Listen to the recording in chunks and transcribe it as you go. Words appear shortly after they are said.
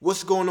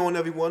What's going on,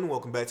 everyone?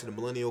 Welcome back to the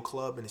Millennial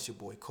Club, and it's your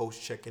boy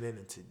Coach checking in.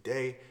 And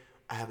today,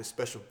 I have a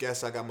special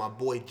guest. I got my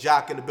boy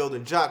Jock in the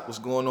building. Jock, What's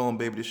going on,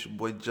 baby? This your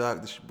boy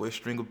Jock. This your boy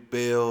Stringer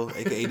Bell,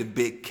 aka the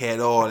Big Cat,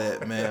 all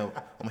that, man.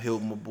 I'm here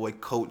with my boy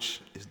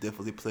Coach. It's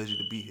definitely a pleasure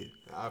to be here.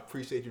 I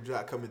appreciate you,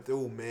 Jock, coming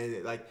through,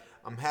 man.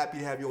 I'm happy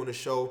to have you on the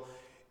show.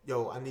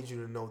 Yo, I need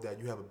you to know that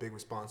you have a big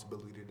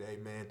responsibility today,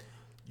 man.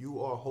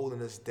 You are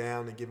holding us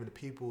down and giving the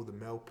people the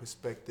male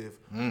perspective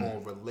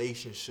on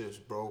relationships,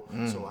 bro.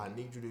 So I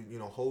need you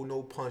to, hold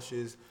no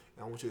punches.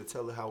 And I want you to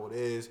tell it how it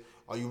is.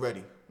 Are you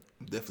ready?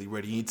 I'm definitely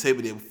ready. You ain't tell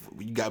me that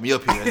before. You got me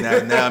up here.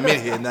 Now I'm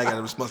in here. Now I got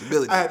a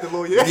responsibility. I had the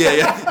lawyer.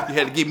 Yeah. You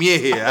had to get me in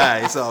here. All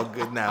right, it's all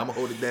good now. I'm going to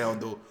hold it down,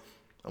 though.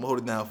 I'm going to hold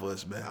it down for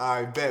us, man.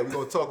 All right, bet. We're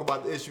going to talk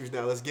about the issues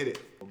now. Let's get it.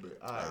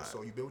 All right,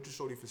 so you've been with your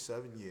shorty for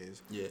 7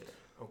 years. Yeah.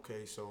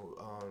 Okay, so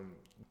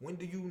when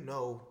do you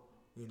know,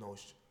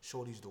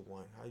 shorty's the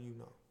one? How do you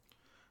know?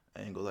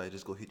 I ain't gonna lie,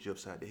 just go hit you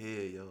upside the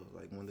head, yo.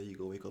 Like one day you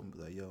go wake up and be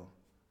like, yo,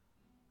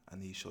 I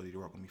need shorty to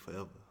rock with me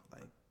forever.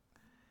 Like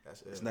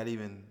That's it. it's not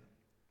even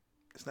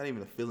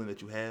a feeling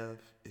that you have.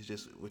 It's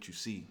just what you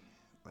see,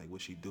 like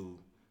what she do,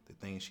 the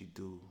things she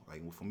do.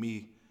 Like for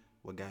me,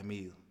 what got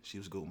me, she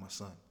was good with my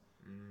son.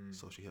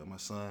 So she helped my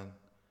son.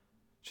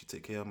 She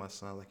take care of my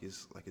son like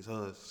it's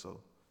hers. So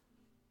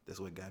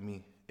that's what got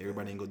me.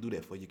 Everybody ain't gonna do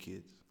that for your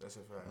kids. That's a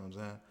fact. You know what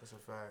I'm saying? That's a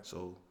fact.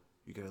 So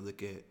you gotta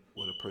look at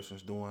what a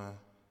person's doing,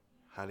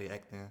 how they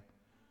acting.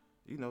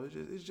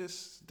 It's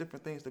just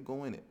different things that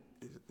go in it.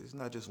 It's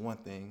not just one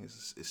thing.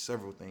 It's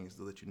several things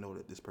to let you know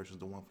that this person's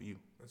the one for you.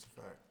 That's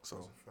a fact. So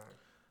That's a fact.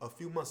 A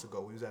few months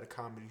ago, we was at a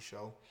comedy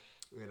show.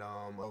 And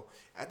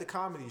at the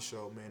comedy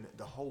show, man,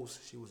 the host,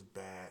 she was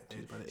bad.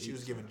 And she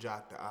was giving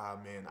Jock the eye,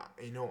 man.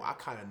 I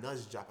kind of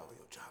nudged Jock. I was like,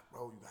 yo, Jock,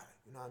 bro, you got to,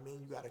 you know what I mean?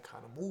 You got to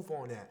kind of move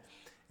on that.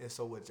 And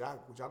so with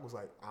Jock was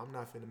like, I'm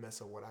not finna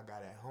mess up what I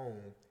got at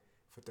home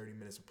for 30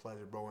 minutes of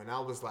pleasure, bro. And I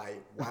was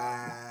like,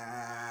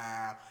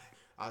 wow.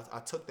 I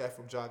took that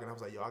from Jock, and I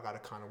was like, yo, I got to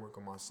kind of work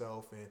on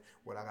myself and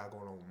what I got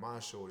going on with my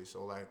shorty.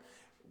 So, like,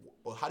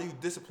 well, how do you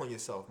discipline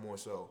yourself more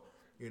so,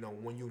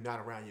 when you're not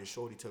around your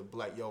shorty to be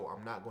like, yo,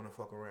 I'm not going to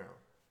fuck around?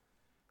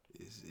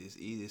 it's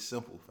easy, it's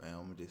simple,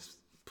 fam. Just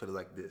put it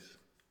like this.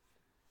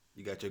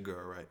 You got your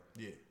girl, right?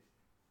 Yeah.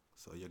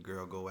 So your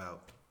girl go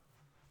out.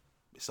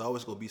 It's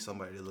always gonna be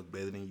somebody that look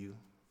better than you.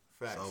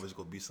 Facts. It's always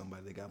gonna be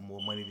somebody that got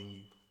more money than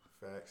you.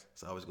 Facts.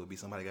 It's always gonna be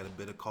somebody that got a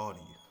better car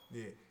than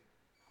you. Yeah.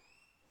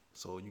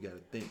 So you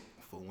gotta think,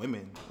 for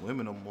women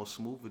are more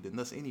smoother than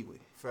us anyway.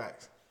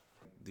 Facts.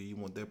 Do you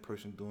want that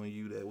person doing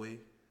you that way?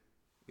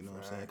 You know what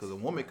I'm saying? Facts. Because a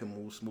woman can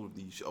move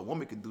smoothly. A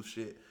woman can do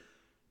shit,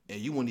 and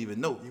you won't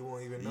even know. You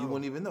won't even You know.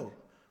 won't even know.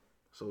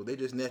 So they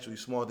just naturally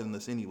smarter than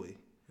us anyway.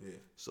 Yeah.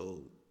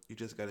 So you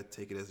just gotta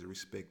take it as a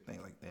respect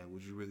thing. Like, damn,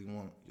 would you really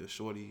want your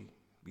shorty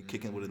be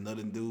kicking with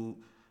another dude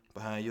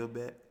behind your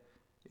back?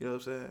 You know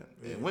what I'm saying?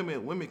 Yeah.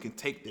 And women can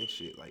take that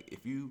shit. Like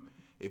if you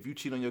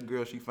cheat on your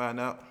girl, she find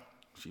out,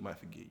 she might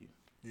forgive you.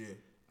 Yeah.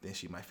 Then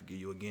she might forgive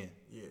you again.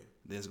 Yeah.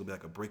 Then it's gonna be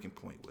like a breaking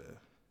point where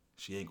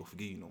she ain't gonna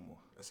forgive you no more.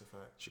 That's a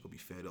fact. She gonna be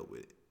fed up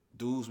with it.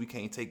 Dudes, we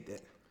can't take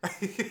that.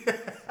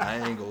 I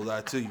ain't gonna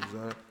lie to you,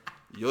 son.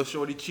 Your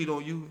shorty cheat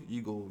on you,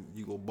 you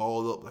go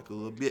ball up like a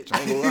little bitch.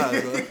 I ain't gonna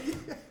lie,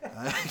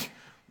 son.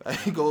 I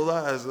ain't gonna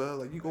lie, son.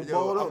 Like you go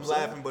ball up. I'm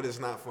laughing, but it's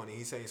not funny.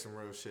 He's saying some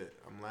real shit.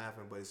 I'm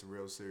laughing, but it's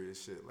real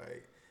serious shit.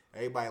 Like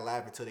everybody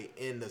laughing till they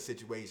end the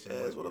situation.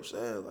 Yeah, that's what I'm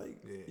saying. Like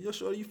Yeah. your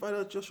shorty, you find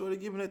out your shorty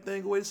giving that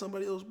thing away to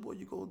somebody else, boy,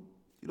 you go,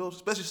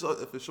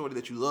 especially if it's shorty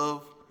that you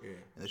love, Yeah.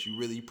 and that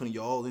you putting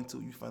your all into.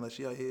 You find out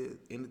she out here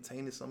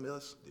entertaining something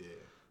else. Yeah.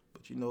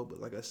 But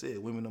like I said,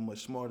 women are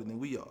much smarter than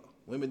we are.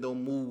 Women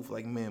don't move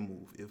like men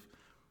move. If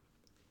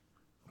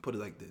put it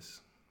like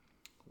this,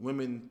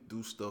 women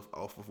do stuff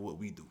off of what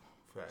we do.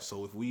 Fact.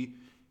 So if we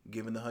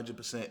giving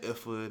 100%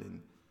 effort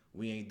and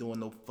we ain't doing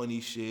no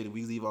funny shit, and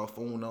we leave our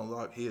phone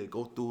unlocked here,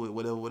 go through it,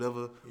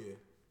 whatever, Yeah.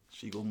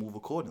 she go move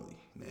accordingly.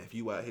 Now if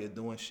you out here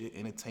doing shit,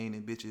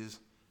 entertaining bitches,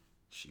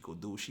 she go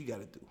do what she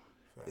gotta do.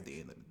 At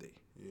the end of the day,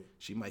 Yeah.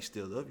 she might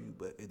still love you,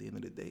 but at the end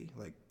of the day,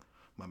 like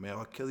my man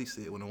R. Kelly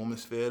said, when a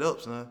woman's fed up,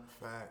 son,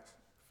 Facts.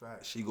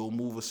 Facts. she go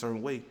move a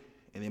certain way,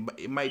 and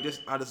it might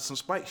just out of some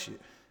spite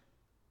shit.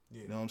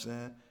 Yeah. You know what I'm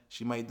saying?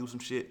 She might do some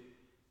shit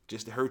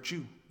just to hurt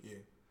you, Yeah.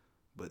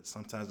 but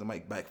sometimes it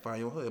might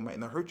backfire on her. It might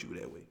not hurt you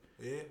that way,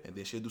 Yeah. and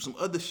then she'll do some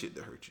other shit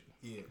to hurt you.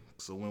 Yeah.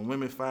 So when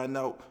women find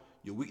out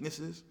your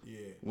weaknesses,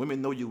 Yeah.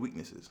 women know your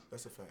weaknesses,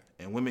 That's a fact.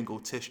 and women go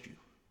test you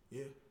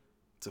Yeah.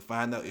 to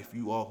find out if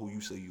you are who you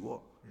say you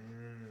are.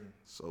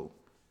 So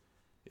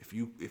if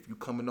you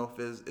coming off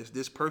as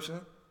this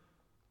person,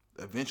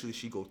 eventually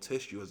she go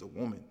test you as a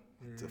woman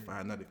to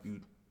find out if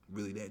you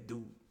really that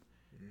dude.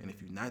 And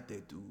if you're not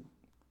that dude,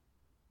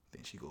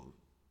 then she go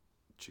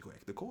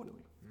act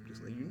accordingly.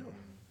 Just let you know.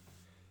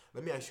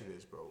 Let me ask you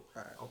this, bro.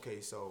 Alright. Okay,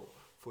 so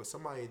for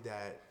somebody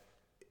that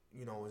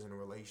is in a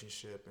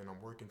relationship and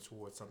I'm working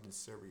towards something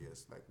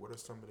serious, like what are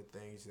some of the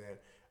things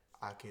that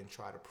I can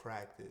try to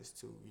practice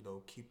to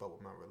keep up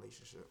with my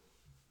relationship?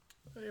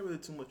 There ain't really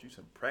too much you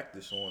can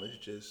practice on.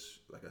 It's just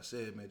like I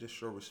said, man. Just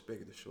show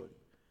respect to shorty.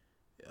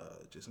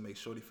 just make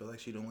shorty feel like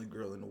she the only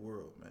girl in the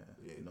world, man.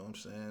 Yeah. You know what I'm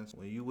saying? So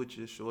when you with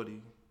your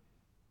shorty,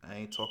 I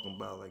ain't talking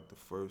about like the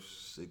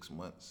first 6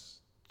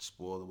 months,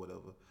 spoil or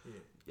whatever.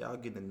 Yeah. Y'all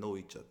getting to know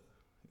each other.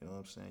 You know what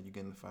I'm saying? You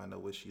getting to find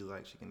out what she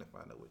likes. She getting to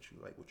find out what you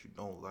like, what you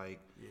don't like.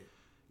 Yeah.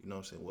 You know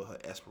what I'm saying? What her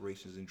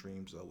aspirations and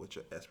dreams are, what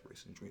your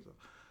aspirations and dreams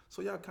are.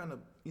 So y'all kind of,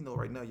 you know,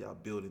 right now y'all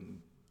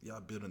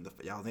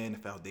laying the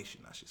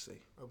foundation, I should say.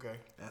 Okay.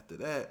 After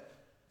that,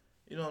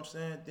 you know what I'm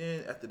saying?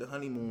 Then after the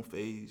honeymoon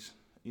phase,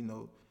 you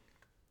know,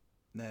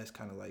 now it's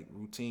kind of like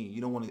routine. You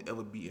don't want to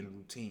ever be in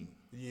routine.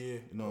 Yeah.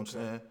 You know what I'm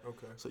saying?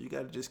 Okay. So you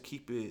got to just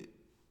keep it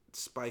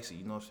spicy,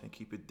 you know what I'm saying?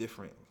 Keep it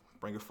different.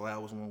 Bring her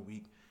flowers 1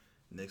 week.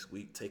 Next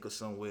week, take her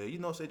somewhere. You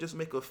know what I'm saying? Just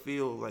make her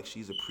feel like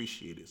she's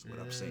appreciated is what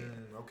I'm saying.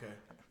 Okay.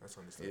 That's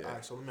understandable. Yeah. All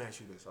right, so let me ask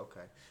you this.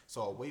 Okay.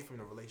 So away from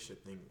the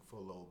relationship thing for a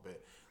little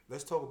bit,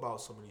 let's talk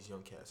about some of these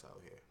young cats out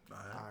here.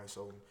 All right,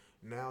 so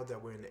now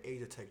that we're in the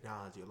age of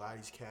technology, a lot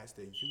of these cats,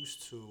 they're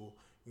used to,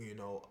 you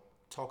know,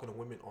 talking to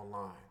women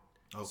online.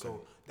 Okay.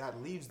 So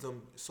that leaves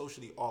them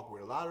socially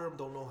awkward. A lot of them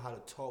don't know how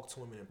to talk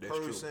to women in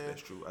person.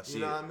 That's true. I see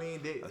You know it. what I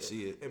mean? I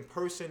see it. In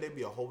person, they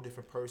be a whole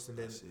different person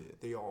than see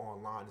it. they are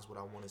online, is what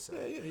I want to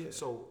say. Yeah.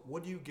 So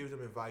what do you give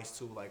them advice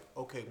to? Like,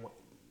 okay,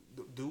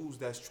 the dudes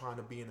that's trying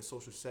to be in a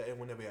social setting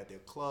whenever they're at their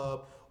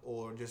club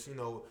or just, you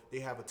know, they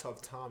have a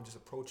tough time just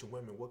approaching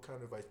women, what kind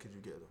of advice could you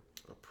give them?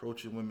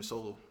 Approaching women.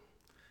 So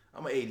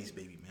I'm an 80s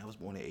baby, man. I was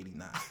born in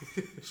 89.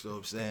 You know what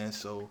I'm saying?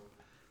 So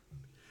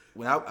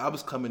when I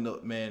was coming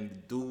up, man, the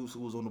dudes who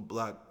was on the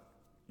block,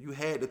 you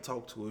had to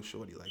talk to a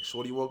shorty. Like,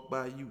 shorty walk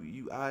by,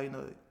 you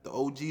know, the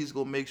OGs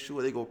gonna make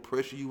sure they gonna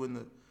pressure you in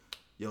the,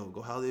 yo,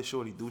 go holler at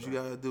shorty, do what you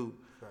gotta do.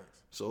 Facts.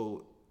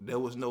 So there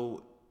was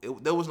no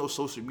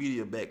social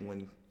media back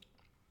when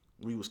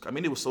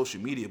it was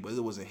social media, but it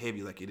wasn't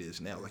heavy like it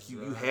is now. Like,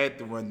 you had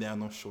to run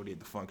down on shorty at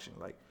the function.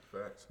 Like,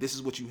 Facts. this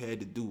is what you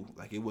had to do.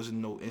 Like, it wasn't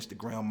no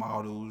Instagram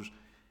models.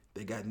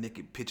 They got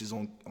naked pictures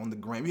on the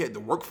gram. You had to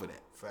work for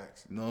that.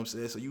 Facts. You know what I'm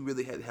saying? So you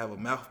really had to have a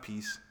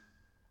mouthpiece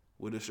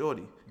with a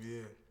shorty.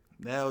 Yeah.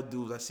 Now,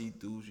 dudes, I see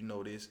dudes, you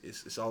know,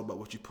 it's all about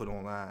what you put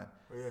online.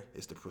 Oh, yeah.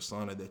 It's the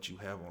persona that you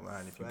have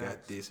online. If you got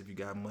Facts. this, if you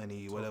got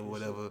money,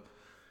 whatever.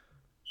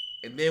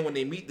 And then when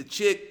they meet the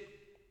chick,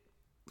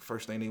 the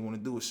first thing they want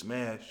to do is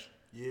smash.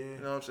 Yeah. You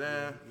know what I'm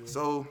saying? Yeah.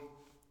 So,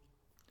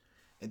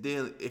 and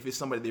then if it's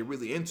somebody they're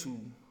really into,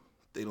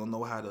 they don't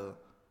know how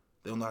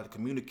to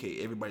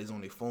communicate. Everybody's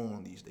on their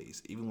phone these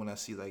days. Even when I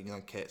see like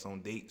young cats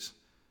on dates,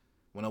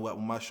 when I walk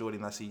with my shorty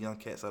and I see young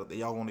cats out,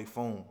 they all on their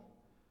phone.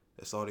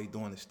 That's all they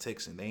doing is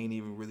texting. They ain't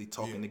even really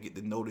talking to get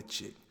to know the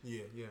chick.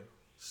 Yeah.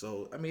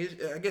 So, I mean,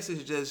 I guess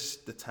it's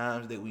just the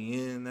times that we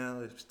in now.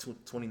 It's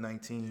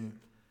 2019.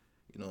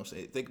 You know what I'm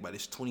saying? Think about it.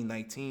 It's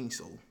 2019,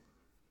 so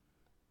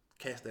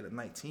cats that are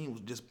 19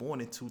 was just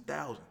born in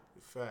 2000.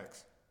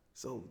 Facts.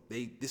 So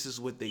this is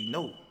what they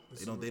know.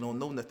 They don't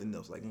know nothing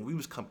else. Like when we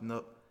was coming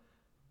up,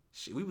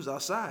 shit, we was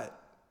outside.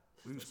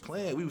 We was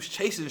playing. We was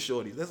chasing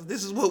shorties.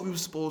 This is what we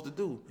was supposed to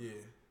do. Yeah.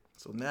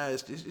 So now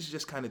it's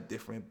just kind of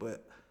different.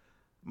 But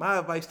my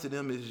advice to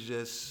them is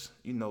just,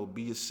 you know,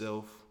 be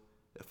yourself.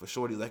 If a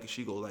shorty like you,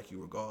 she go like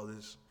you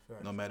regardless.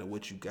 Facts. No matter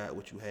what you got,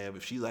 what you have.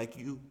 If she like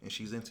you and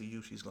she's into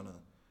you, she's gonna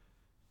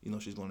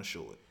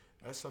show it.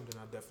 That's something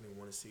I definitely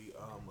want to see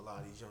a lot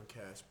of these young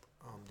cats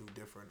do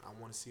different.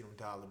 I want to see them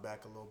dial it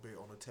back a little bit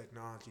on the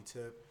technology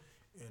tip,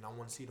 and I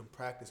want to see them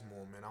practice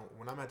more, man.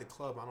 When I'm at the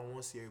club, I don't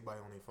want to see everybody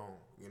on their phone.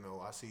 You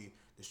know, I see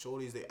the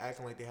shorties, they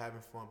acting like they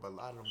having fun, but a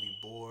lot of them be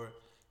bored.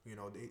 You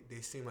know,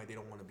 they seem like they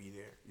don't want to be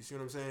there. You see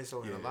what I'm saying?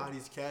 So, and a lot of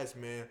these cats,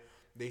 man,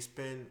 they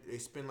spend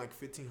like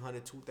 $1,500,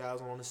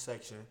 $2,000 on a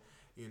section.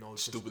 You know,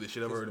 Stupidest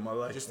shit I've heard in my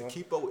life. Just to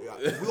keep up.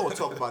 We're gonna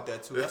talk about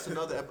that too. That's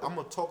another. I'm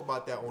gonna talk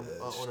about that on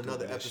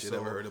another episode. Shit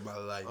I've heard in my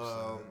life.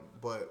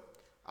 But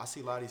I see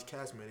a lot of these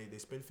cats, man. They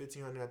spend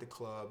 $1,500 at the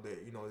club.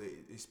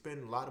 They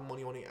spend a lot of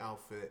money on their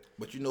outfit.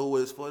 But you know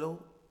what it's for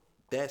though?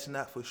 That's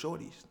not for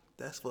shorties.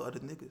 That's for other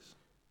niggas.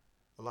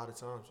 A lot of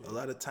times. Yeah. A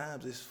lot of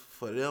times it's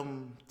for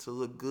them to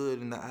look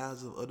good in the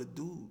eyes of other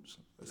dudes.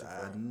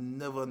 I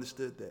never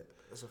understood that.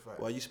 That's a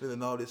fact. Why you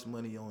spending all this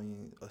money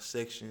on a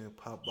section,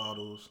 pop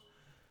bottles,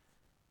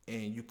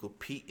 and you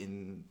compete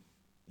and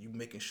you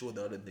making sure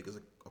the other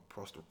niggas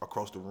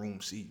across the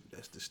room see you?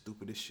 That's the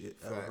stupidest shit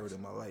I've ever heard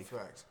in my life.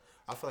 Facts.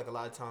 I feel like a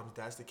lot of times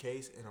that's the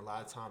case, and a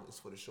lot of times it's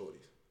for the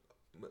shorties.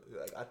 Like,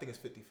 I think it's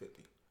 50-50.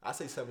 I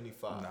say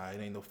 75. Nah, it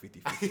ain't no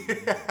 50-50.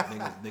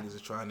 niggas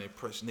is trying to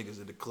impress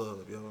niggas at the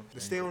club, yo. To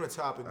stay on the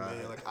topic,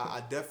 man, like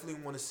I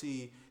definitely want to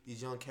see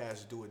these young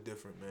cats do it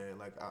different, man.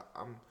 Like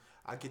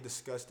I get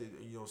disgusted,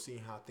 you know, seeing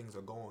how things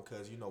are going,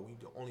 because, you know, we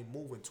only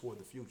moving toward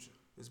the future.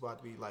 It's about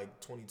to be like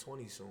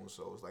 2020 soon,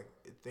 so it's like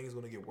things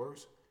gonna get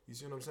worse. You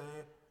see what I'm saying?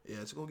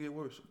 Yeah, it's gonna get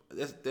worse.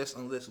 That's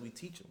unless we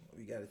teach them.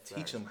 We gotta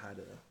teach them how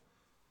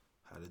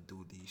to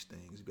do these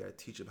things. We gotta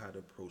teach them how to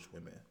approach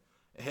women.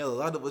 And hell, a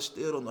lot of us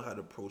still don't know how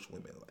to approach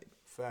women. Like,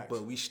 facts.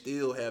 But we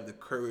still have the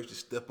courage to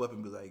step up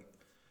and be like,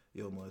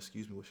 "Yo, man,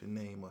 excuse me, what's your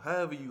name?" Or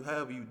however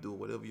you do,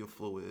 whatever your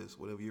flow is,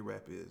 whatever your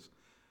rap is.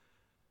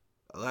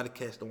 A lot of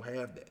cats don't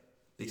have that.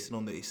 They sit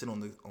on the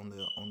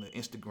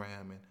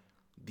Instagram and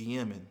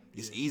DMing.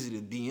 It's easy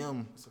to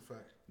DM That's a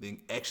fact.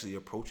 than actually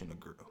approaching a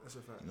girl. That's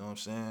a fact. You know what I'm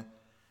saying?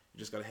 You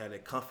just gotta have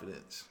that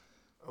confidence.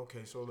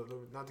 Okay, so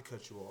not to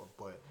cut you off,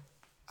 but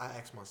I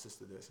asked my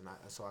sister this, and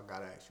so I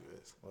gotta ask you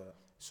this. What?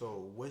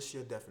 So, what's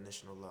your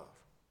definition of love?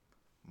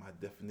 My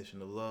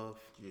definition of love,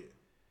 Yeah.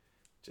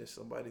 just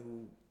somebody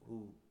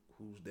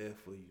who's there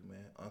for you,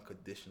 man,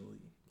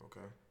 unconditionally. Okay.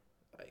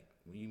 Like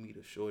when you meet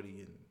a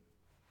shorty and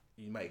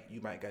you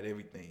might got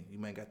everything. You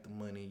might got the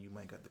money, you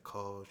might got the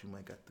cars, you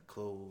might got the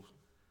clothes.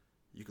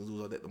 You can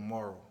lose all that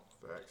tomorrow.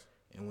 Facts.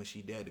 And when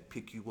she there to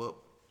pick you up,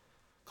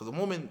 cause a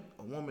woman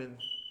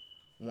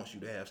wants you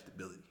to have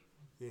stability.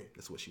 Yeah.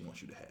 That's what she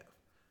wants you to have.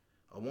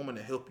 A woman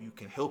to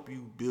can help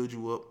you build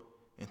you up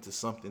into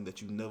something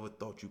that you never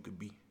thought you could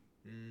be.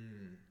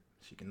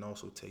 She can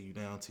also tear you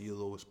down to your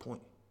lowest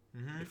point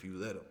if you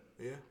let her.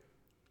 Yeah.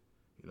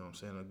 You know what I'm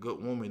saying? A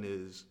good woman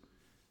is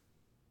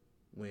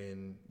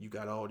when you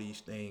got all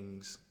these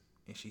things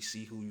and she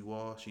see who you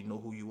are, she know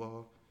who you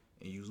are,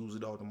 and you lose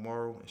it all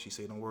tomorrow, and she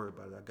say, don't worry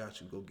about it, I got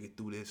you, go get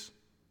through this.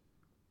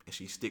 And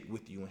she stick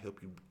with you and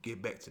help you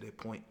get back to that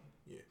point.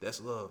 Yeah.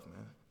 That's love,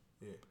 man.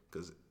 Yeah.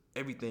 Because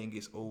everything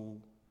gets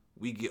old.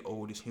 We get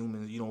old as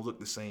humans. You don't look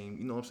the same.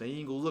 You know what I'm saying? She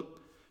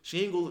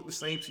ain't gonna look the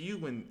same to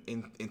you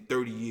in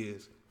 30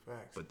 years.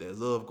 Facts. But that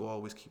love go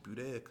always keep you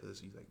there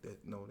because you like that.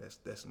 No,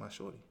 that's my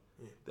shorty.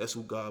 Yeah. That's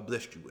who God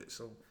blessed you with.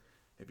 So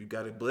if you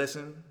got a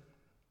blessing,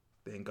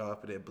 thank God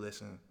for that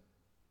blessing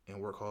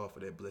and work hard for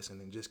that blessing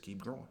and just keep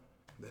growing.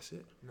 That's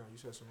it. No, you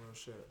said some real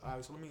shit. All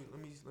right, so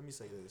let me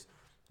say this.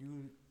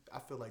 I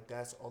feel like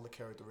that's all the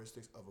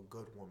characteristics of a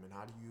good woman.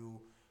 How do you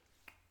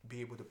be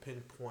able to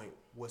pinpoint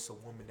what's a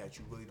woman that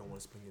you really don't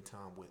want to spend your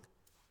time with?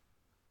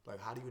 Like,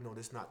 how do you know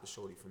this not the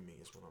shorty for me?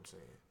 Is what I'm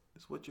saying.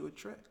 It's what you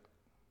attract.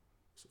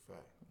 It's a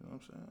fact. You know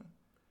what I'm saying?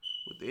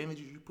 With the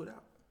energy you put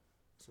out.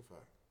 It's a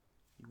fact.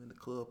 You in the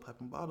club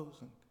popping bottles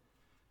and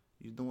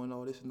you doing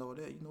all this and all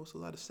that. You know, it's a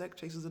lot of sack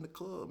chasers in the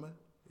club, man.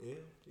 Yeah.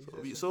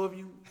 So if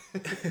you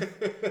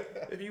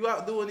if you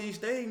out doing these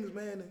things,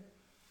 man, and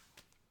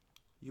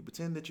you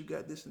pretend that you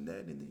got this and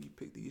that, and then you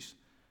pick these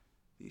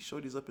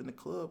shorties up in the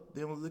club,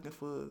 they was looking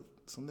for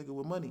some nigga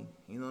with money.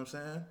 You know what I'm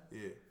saying?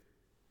 Yeah.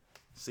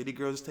 City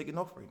girls is taking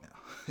off right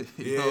now.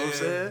 You know what I'm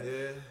saying?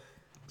 Yeah.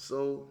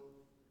 So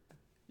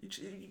you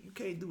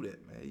can't do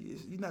that, man.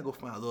 You're not gonna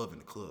find love in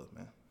the club,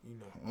 man. You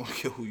know. I don't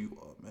care who you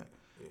are, man.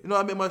 Yeah. You know,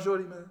 I met my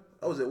shorty, man.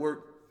 I was at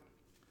work.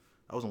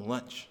 I was on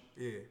lunch.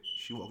 Yeah.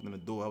 She walked in the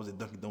door. I was at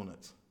Dunkin'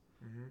 Donuts.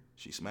 Mm-hmm.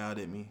 She smiled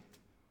at me.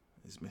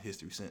 It's been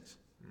history since.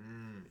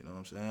 You know what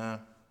I'm saying?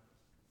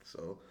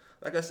 So,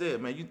 like I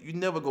said, man, you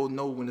never go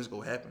know when it's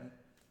gonna happen.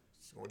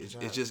 It's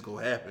just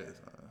gonna happen.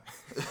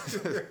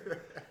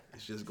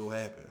 It's just gonna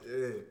happen.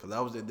 Yeah. Cause I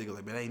was that nigga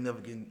like, man, I ain't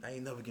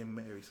never getting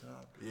married, son.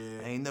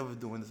 Yeah. I ain't never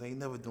doing this. I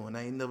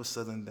ain't never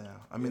settling down.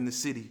 I'm in the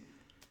city.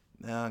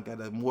 Now I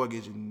got a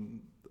mortgage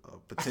and a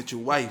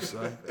potential wife,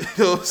 son.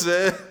 You know what I'm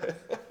saying?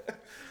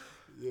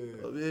 Yeah.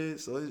 I mean,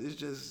 so it's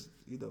just,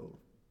 you know.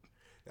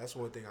 That's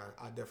one thing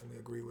I definitely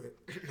agree with.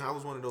 I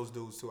was one of those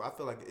dudes too. I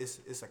feel like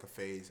it's like a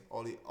phase.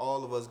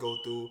 All of us go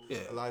through. Yeah.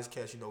 A lot of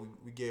cats, you know,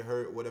 we get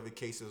hurt, whatever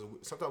cases.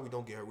 Sometimes we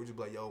don't get hurt. We just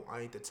be like, yo,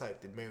 I ain't the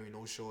type to marry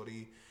no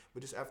shorty.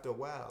 But just after a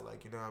while,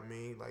 like, you know what I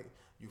mean? Like,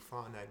 you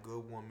find that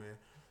good woman.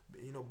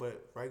 You know,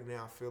 but right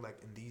now I feel like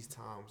in these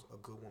times, a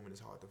good woman is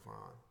hard to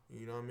find.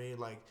 You know what I mean?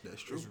 Like,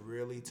 That's true. It's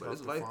really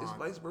tough But it's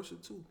vice versa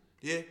too.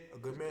 Yeah, a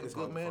good man is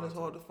hard to find. A good man is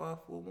hard to find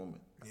for a woman.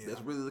 Yeah.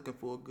 That's really looking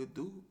for a good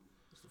dude.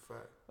 That's a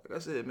fact. Like I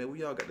said, man,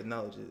 we all got the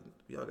knowledge.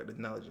 We all got the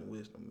knowledge and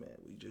wisdom, man.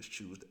 We just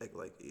choose to act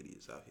like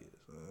idiots out here.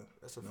 Son.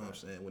 That's a you know fact.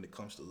 what I'm saying? When it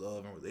comes to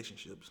love and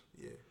relationships,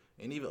 Yeah.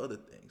 and even other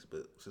things.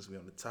 But since we're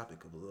on the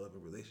topic of love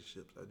and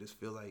relationships, I just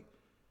feel like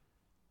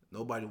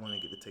nobody want to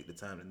get to take the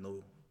time to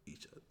know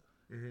each other.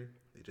 Mm-hmm.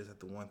 They just have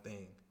the one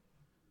thing,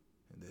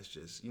 and that's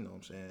just, you know what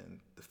I'm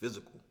saying, the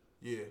physical.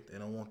 Yeah. They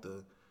don't want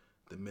the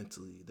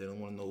mentally. They don't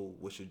want to know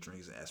what your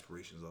dreams and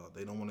aspirations are.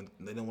 They don't want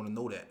to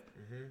know that.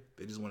 Mm-hmm.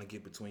 They just want to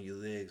get between your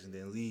legs and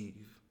then leave.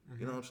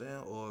 You know what I'm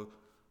saying? Or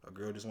a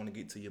girl just want to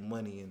get to your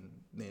money and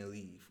then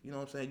leave. You know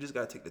what I'm saying? You just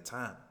gotta take the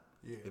time.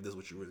 Yeah. If that's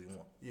what you really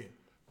want. Yeah. You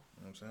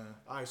know what I'm saying?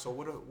 All right. So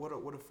what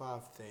are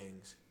 5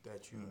 things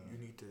that you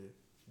need to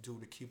do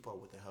to keep up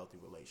with a healthy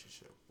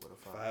relationship? What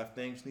are 5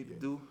 things you need to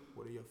do.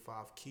 What are your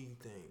 5 key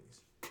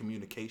things?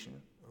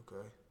 Communication.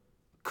 Okay.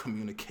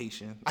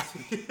 Communication.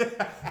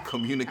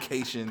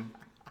 Communication.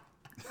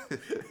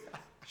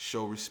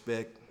 Show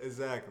respect.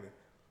 Exactly.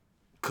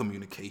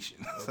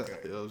 Communication. Okay.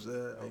 You know what I'm saying?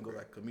 I ain't gonna Okay.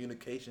 lie.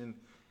 Communication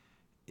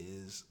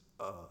is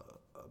a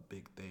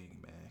big thing,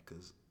 man.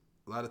 Because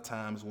a lot of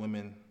times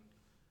women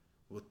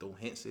will throw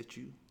hints at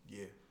you.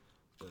 Yeah.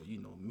 But you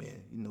know,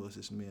 man, you know it's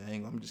just me.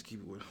 I'm just keep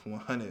it with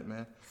 100,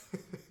 man.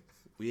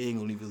 We ain't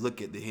gonna even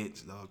look at the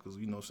hints, dog, because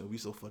you know what I'm saying, we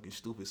so fucking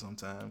stupid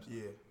sometimes.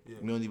 Yeah. Yeah.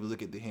 We don't even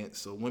look at the hints.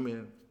 So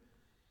women,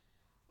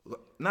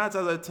 9 times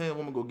out of 10,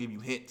 women go give you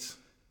hints.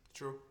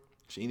 True.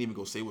 She ain't even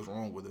gonna say what's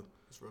wrong with her.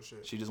 That's real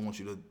shit. She just wants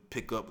you to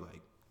pick up,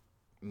 like,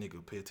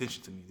 nigga, pay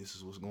attention to me. This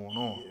is what's going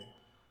on. Yeah.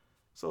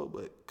 So,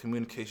 but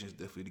communication is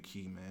definitely the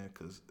key, man.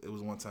 Because it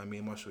was one time me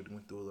and my shorty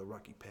went through a little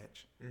rocky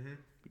patch. Mm-hmm.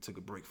 We took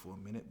a break for a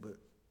minute, but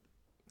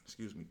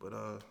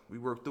we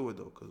worked through it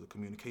though because of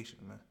communication,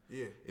 man.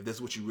 Yeah. If that's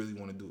what you really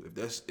want to do,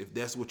 if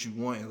that's what you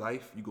want in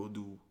life, you go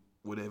do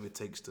whatever it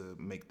takes to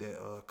make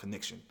that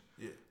connection.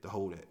 Yeah. To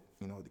hold that,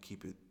 to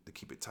keep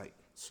it tight.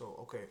 So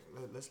okay,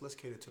 let's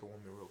cater to the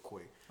woman real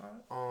quick.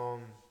 All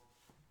right.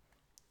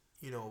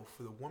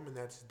 For the woman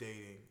that's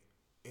dating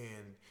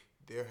and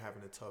they're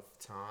having a tough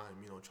time,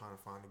 trying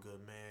to find a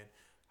good man.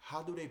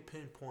 How do they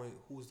pinpoint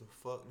who's the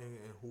fuck nigga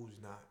and who's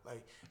not?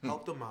 Like,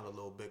 help them out a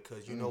little bit,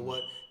 because you know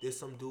what? There's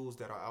some dudes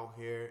that are out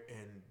here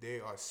and they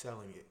are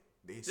selling it.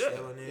 They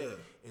selling it,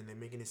 and they're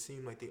making it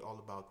seem like they all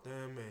about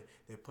them, and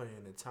they're putting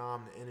in the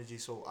time, the energy.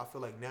 So I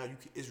feel like now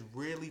it's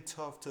really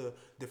tough to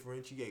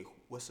differentiate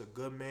what's a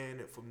good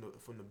man from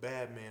the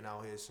bad man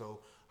out here.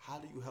 So how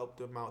do you help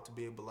them out to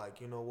be able to, like,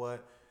 you know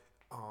what?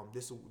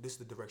 This is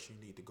the direction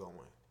you need to go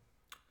in.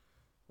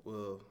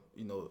 Well,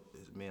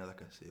 man,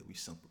 like I said, we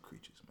simple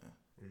creatures, man.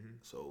 Mm-hmm.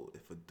 So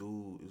if a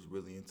dude is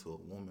really into a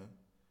woman,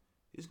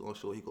 he's gonna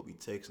show he gonna be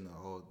texting her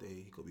all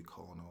day. He gonna be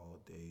calling her all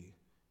day.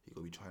 He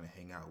gonna be trying to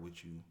hang out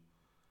with you.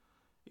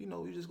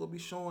 He's just gonna be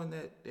showing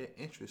that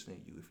interest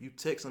in you. If you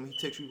text him, he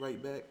texts you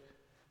right back.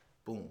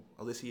 Boom.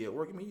 Unless he at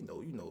work, I mean,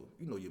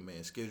 you know your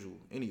man's schedule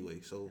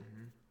anyway. So,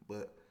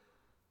 but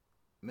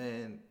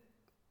man,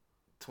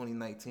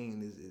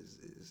 2019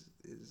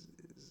 is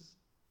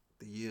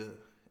the year.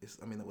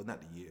 Well,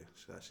 not the year,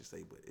 I should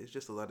say, but it's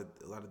just a lot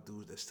of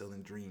dudes that's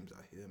selling dreams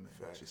out here, man.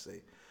 Fact. I should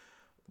say,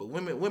 but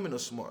women are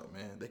smart,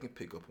 man. They can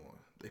pick up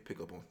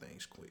on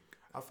things quick.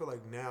 I feel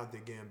like now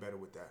they're getting better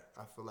with that.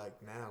 I feel like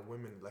now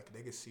women, like,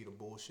 they can see the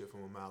bullshit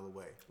from a mile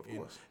away. Of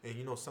course.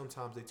 And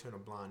sometimes they turn a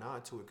blind eye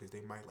to it because they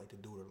might like to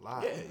do it a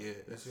lot. Yeah.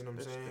 You see what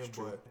I'm saying? That's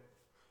true. But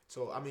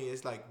so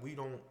it's like we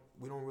don't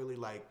really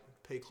like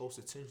pay close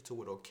attention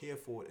to it or care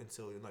for it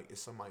until like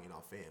it's somebody in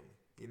our family.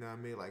 You know what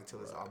I mean? Like,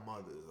 till it's our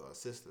mothers, our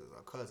sisters,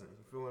 our cousins.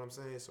 You feel what I'm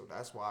saying? So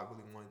that's why I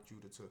really want you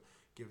to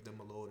give them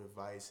a little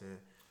advice and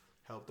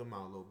help them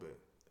out a little bit.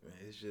 Man,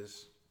 it's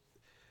just,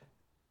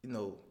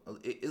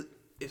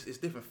 it's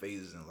different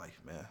phases in life,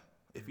 man.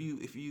 If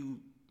you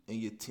in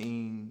your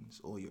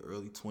teens or your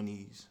early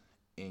 20s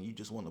and you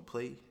just want to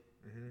play,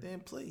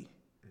 then play.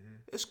 Mm-hmm.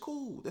 It's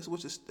cool. That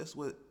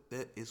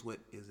is what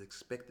is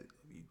expected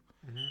of you,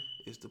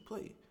 is to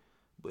play.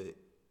 But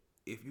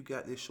if you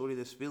got this shorty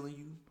that's feeling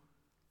you,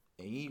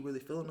 and you ain't really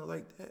feeling her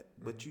like that,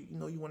 but you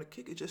want to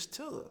kick it, just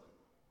tell her.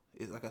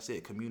 It's like I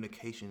said,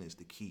 communication is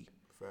the key.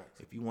 Facts.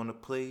 If you want to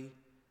play,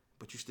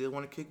 but you still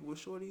want to kick it with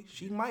shorty,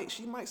 she might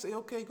say,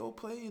 okay, go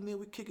play, and then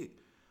we kick it.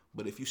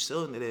 But if you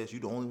selling it as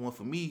you the only one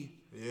for me,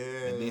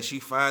 and then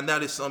she find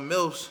out it's something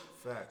else,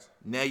 facts.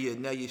 Now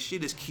your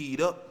shit is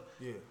keyed up,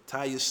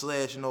 tires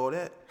slash and all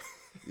that.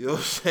 You know what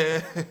I'm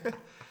saying?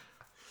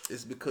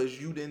 It's because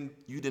you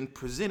didn't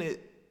present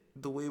it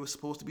the way it was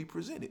supposed to be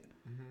presented.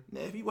 Mm-hmm.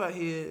 Now if you out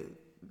here,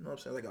 you know what I'm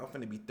saying? Like, I'm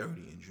finna be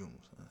 30 in June.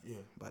 Son. Yeah.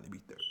 About to be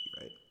 30,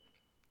 right?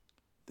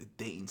 The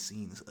dating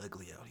scene is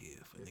ugly out here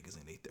for niggas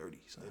in their 30s.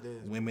 Son. It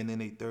is. Women in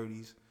their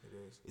 30s. It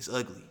is. It's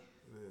ugly.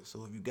 It is.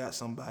 So if you got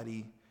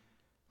somebody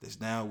that's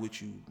down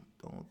with you,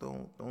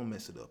 don't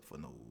mess it up for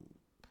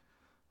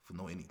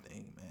no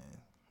anything, man.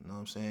 You know what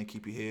I'm saying?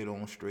 Keep your head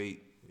on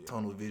straight,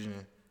 tunnel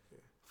vision.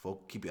 Yeah.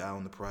 Keep your eye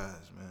on the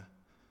prize, man.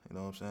 You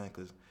know what I'm saying?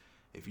 Because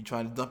if you're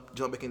trying to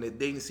jump back in that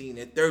dating scene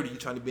at 30, you're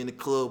trying to be in the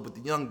club with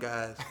the young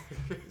guys.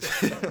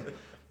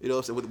 You know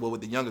what I'm saying?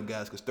 With the younger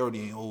guys, because 30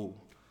 ain't old.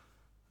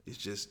 It's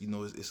just,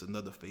 it's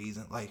another phase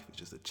in life. It's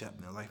just a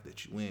chapter in life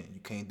that you in. You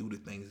can't do the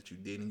things that you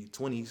did in your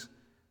 20s.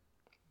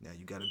 Now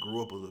you got to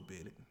grow up a little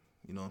bit.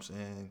 You know what I'm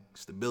saying?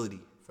 Stability.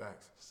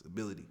 Facts.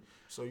 Stability.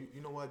 So,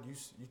 you know what?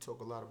 You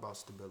talk a lot about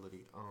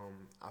stability.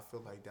 I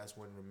feel like that's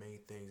one of the main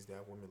things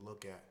that women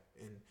look at.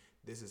 And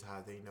this is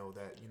how they know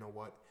that, you know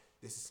what?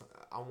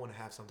 I want to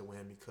have something with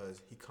him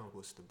because he comes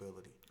with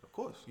stability. Of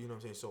course. You know what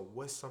I'm saying? So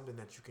what's something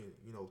that you can,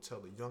 tell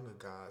the younger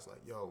guys,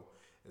 like, yo,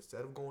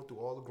 instead of going through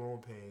all the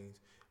growing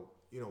pains,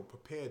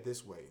 prepare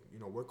this way.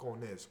 Work on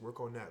this, work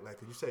on that. Like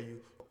you say,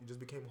 you just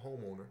became a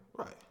homeowner.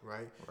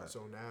 Right?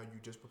 So now you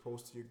just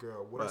proposed to your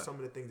girl. What are some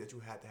of the things that you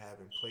had to have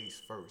in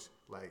place first?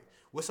 Like,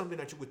 what's something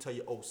that you would tell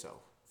your old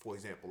self, for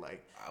example?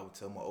 Like, I would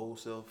tell my old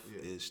self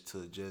is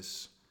to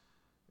just,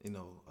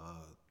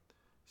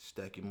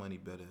 stack your money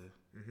better.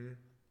 Mm-hmm.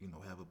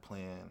 Have a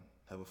plan,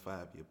 have a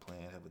 5-year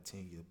plan, have a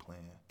 10-year plan.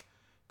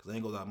 Because I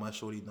ain't gonna lie, my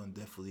shorty done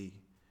definitely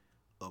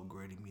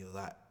upgraded me a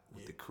lot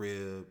with the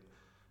crib.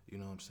 You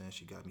know what I'm saying?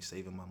 She got me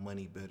saving my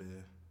money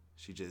better.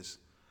 She just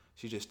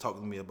talked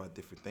to me about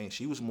different things.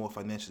 She was more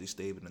financially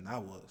stable than I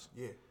was.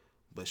 Yeah.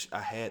 But I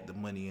had the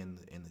money and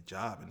the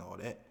job and all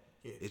that.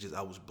 Yeah. It's just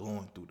I was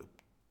blowing through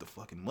the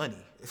fucking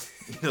money.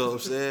 You know what I'm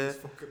saying?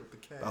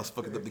 I was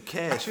fucking up the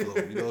cash flow.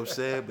 You know what I'm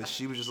saying? But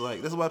she was just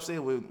like, that's what I'm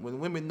saying. When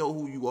women know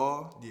who you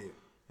are,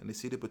 and they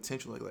see the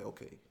potential, like,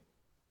 okay,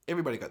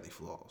 everybody got their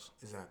flaws.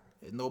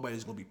 Exactly. And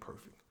nobody's gonna be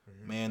perfect,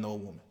 man or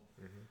woman.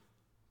 Mm-hmm.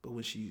 But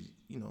when she,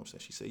 you know what I'm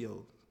saying, she said,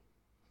 yo,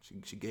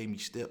 she gave me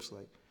steps,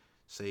 like,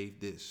 save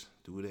this,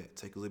 do that.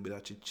 Take a little bit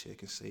out your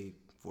check and save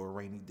for a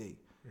rainy day.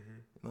 Mm-hmm.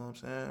 You know what I'm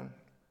saying?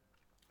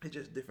 It's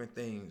just different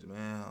things,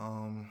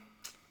 man.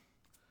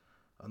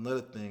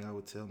 Another thing I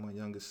would tell my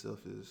younger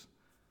self is,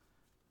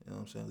 you know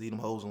what I'm saying, leave them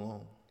hoes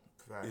alone.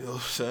 Facts. You know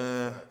what I'm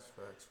saying?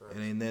 Facts.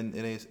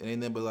 It ain't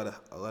nothing but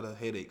a lot of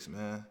headaches,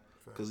 man.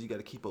 Cause you got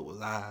to keep up with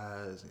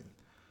lies and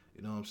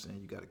you know what I'm saying.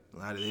 You got to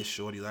lie to this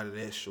shorty, lie to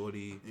that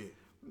shorty. Yeah.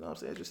 You know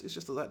what I'm saying? It's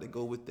just a lot to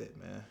go with that,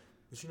 man.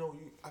 But you know,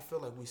 I feel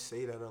like we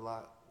say that a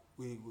lot.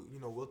 We you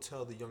know, we'll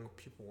tell the young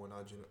people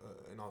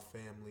in our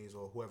families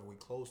or whoever we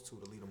close to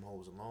leave them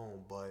hoes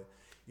alone. But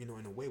you know,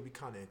 in a way, we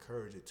kind of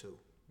encourage it too.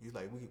 We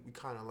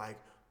kind of like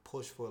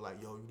push for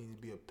like, yo, you need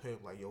to be a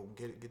pimp. Like, yo,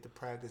 get the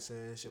practice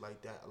in, shit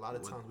like that. A lot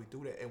of times we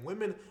do that, and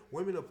women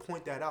will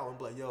point that out and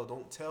be like, yo,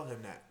 don't tell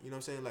him that. You know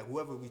what I'm saying? Like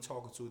whoever we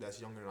talking to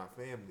that's younger than our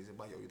families, and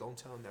like, yo, you don't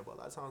tell him that. But a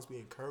lot of times we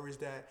encourage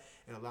that,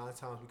 and a lot of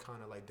times we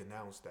kind of like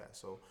denounce that.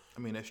 So I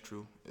mean, that's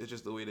true. It's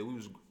just the way that we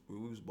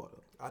was brought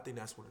up. I think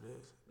that's what it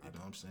is. You know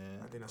what I'm saying?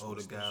 I think that's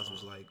older what guys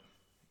was like,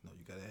 you know,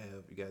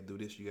 you gotta do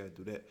this, you gotta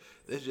do that.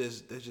 That's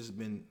just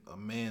been a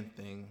man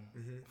thing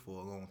for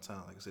a long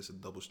time. Like I said, it's a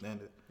double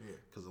standard. Yeah.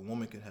 Because a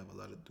woman can have a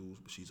lot of dudes,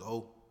 but she's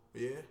old.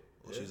 Yeah.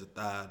 Or she's a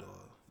thigh, or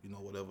you know,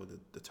 whatever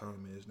the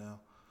term is now.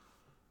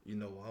 You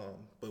know,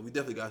 but we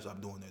definitely gotta stop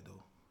doing that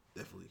though.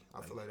 Definitely.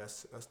 I feel like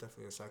that's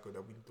definitely a cycle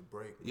that we need to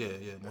break. Yeah,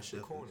 that's most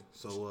shit definitely. corny.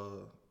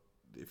 So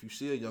if you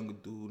see a younger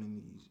dude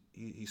and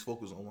he's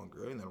focused on one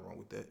girl, ain't nothing wrong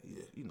with that.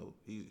 You know,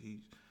 he's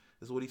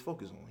that's what he's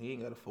focused on. He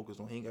ain't got to focus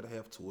on. He ain't got to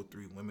have 2 or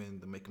 3 women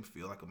to make him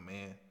feel like a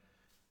man.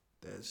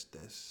 That's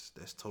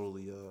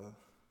totally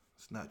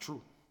it's not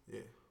true. Yeah.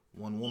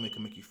 One woman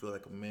can make you feel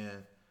like a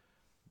man,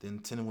 then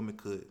 10 women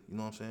could. You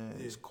know what I'm saying?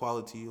 Yeah. It's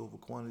quality over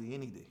quantity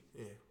any day.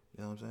 Yeah.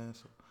 You know what I'm saying?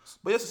 So,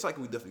 but it's a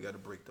cycle we definitely got to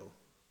break though.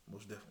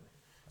 Most definitely.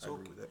 I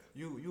agree with that.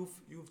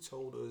 You've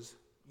told us,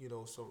 you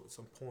know,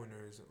 some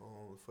pointers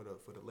for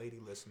the lady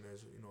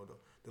listeners, you know,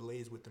 the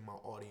ladies within my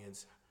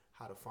audience,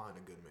 how to find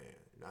a good man.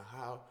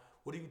 Now,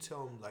 what do you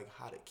tell them, like,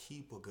 how to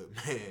keep a good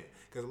man?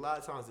 Because a lot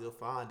of times they'll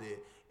find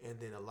it, and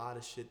then a lot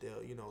of shit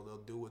they'll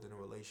do within a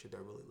relationship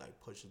that really like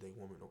pushes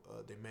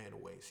their man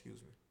away.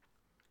 Excuse me.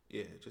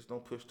 Yeah, just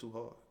don't push too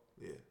hard.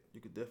 Yeah, you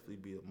could definitely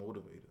be a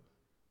motivator,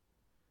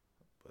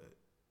 but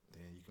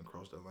then you can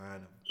cross the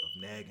line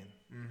of nagging.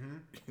 Mm-hmm.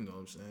 You know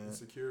what I'm saying?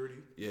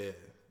 Insecurity. Yeah,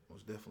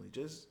 most definitely.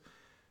 Just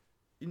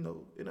it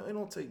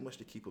don't take much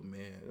to keep a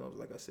man. You know,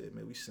 like I said,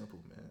 man, we simple,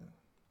 man.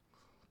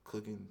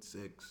 Cooking,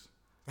 sex.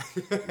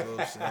 You know what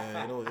I'm saying?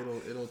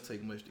 It don't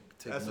take much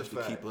to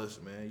keep us,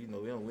 man. You know,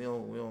 we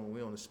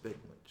don't expect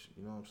much.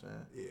 You know what I'm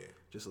saying? Yeah.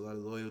 Just a lot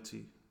of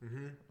loyalty. Mm-hmm.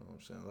 You know what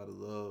I'm saying? A lot of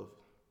love,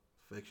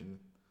 affection.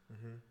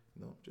 Mm-hmm.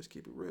 You know, just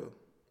keep it real.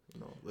 You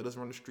know, let us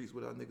run the streets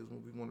with our niggas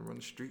when we want to run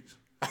the streets.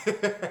 You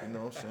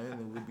know what I'm saying?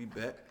 And we'll be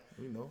back.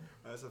 You know.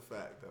 That's a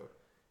fact, though.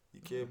 You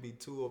can't be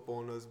too up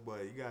on us,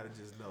 but you gotta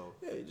just know.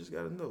 Yeah, you just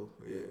gotta know.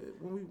 Yeah,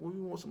 when we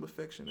want some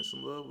affection and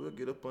some love, we'll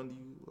get up under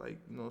you like,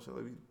 you know what I'm saying,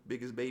 like we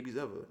biggest babies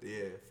ever.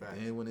 Yeah, fact.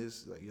 And when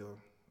it's like, yo,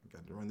 I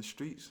got to run the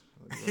streets.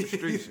 You know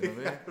what I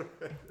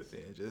mean? Yeah,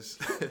 just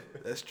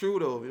that's true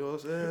though. You know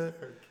what I'm saying?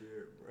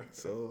 Bro.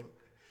 So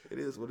it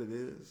is what it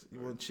is. You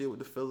want to chill with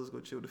the fellas,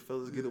 go chill with the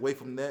fellas. Get away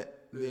from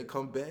that, and then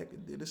come back,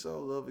 and then it's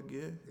all love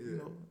again. Yeah. You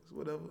know, it's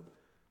whatever.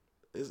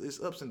 It's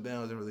ups and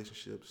downs in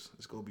relationships.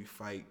 It's gonna be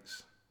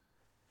fights.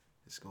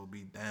 It's gonna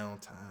be down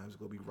times. It's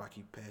gonna be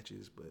rocky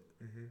patches. But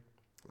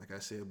like I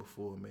said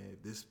before, man,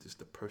 if this is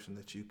the person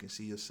that you can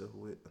see yourself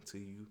with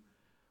until you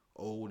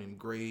old and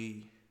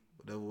gray,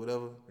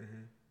 whatever,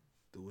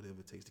 do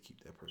whatever it takes to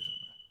keep that person,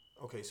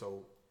 man. Okay,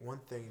 so one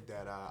thing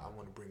that I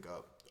want to bring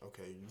up.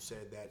 Okay, you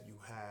said that you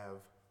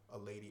have a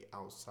lady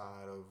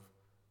outside of,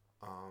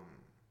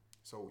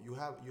 so you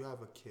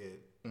have a kid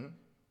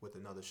with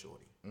another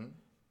shorty,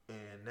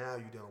 and now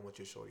you're dealing with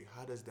your shorty.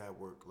 How does that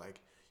work?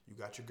 Like, you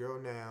got your girl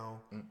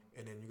now,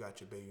 and then you got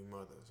your baby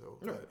mother. So,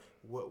 like,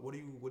 what do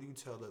you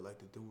tell the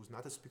dudes?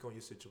 Not to speak on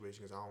your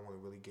situation, because I don't want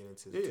to really get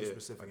into too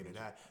specific into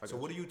that. So,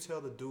 what do you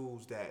tell the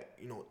dudes that,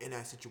 you know, in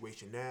that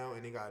situation now,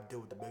 and they got to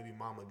deal with the baby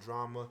mama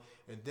drama,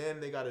 and then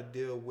they got to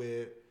deal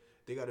with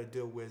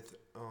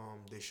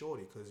their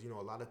shorty, because, you know,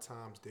 a lot of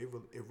times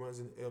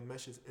it'll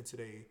mesh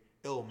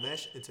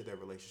into their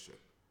relationship.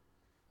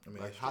 I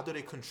mean, like, how do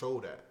they control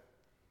that?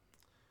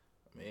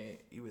 Man,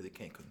 you really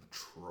can't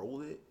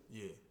control it.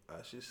 Yeah,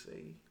 I should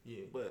say.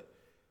 Yeah, but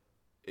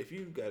if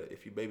your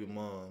baby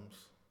moms,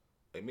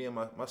 like me and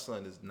my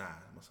son is 9.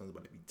 My son's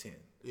about to be 10.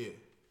 Yeah.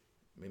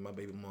 I mean, my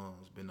baby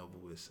mom's been over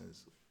with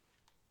since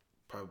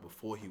probably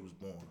before he was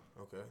born.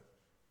 Okay.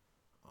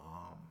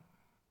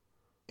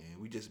 And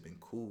we just been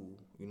cool.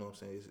 You know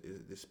what I'm saying?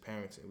 It's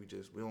parenting.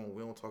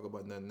 We don't talk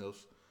about nothing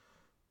else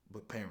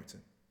but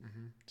parenting.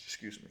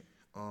 Excuse me.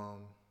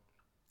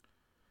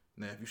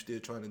 Now, if you're still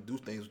trying to do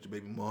things with your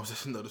baby moms,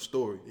 that's another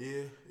story.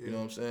 Yeah. You know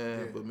what I'm saying?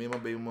 Yeah. But me and my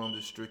baby mom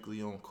is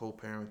strictly on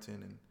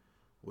co-parenting and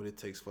what it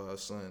takes for our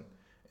son.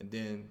 And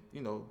then,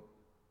 you know,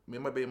 me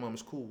and my baby mom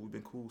is cool. We've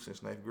been cool since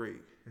 9th grade.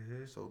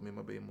 So me and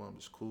my baby mom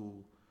is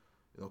cool.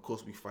 You know, of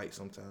course, we fight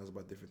sometimes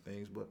about different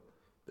things, but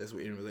That's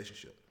what in a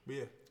relationship.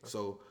 Yeah.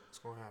 So it's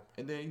gonna happen.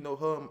 And then, you know,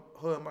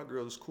 her and my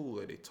girl is cool.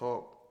 Like, they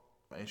talk.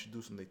 I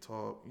introduce them, they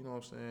talk. You know what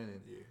I'm saying?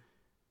 And yeah.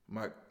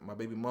 My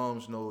baby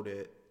moms know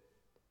that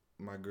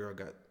my girl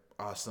got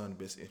our son's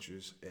best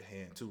interest at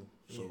hand too.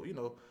 So, you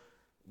know,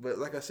 but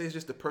like I said, it's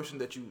just the person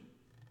that you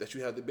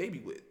have the baby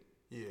with.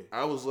 Yeah.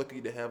 I was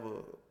lucky to have a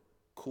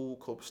cool,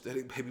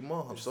 copacetic baby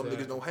mom. Some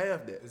niggas don't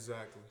have that.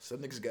 Exactly. Some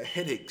niggas got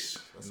headaches,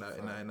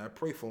 and I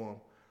pray for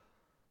them.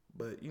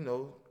 But, you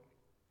know,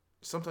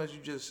 sometimes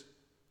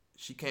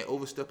she can't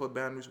overstep her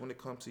boundaries when it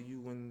comes to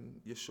you and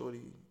your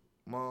shorty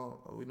mom.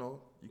 You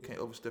know, you can't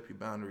overstep your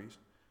boundaries.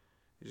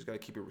 You just got to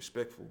keep it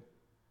respectful.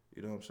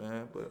 You know what I'm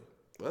saying? But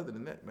other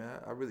than that, man,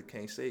 I really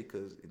can't say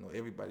because, you know,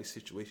 everybody's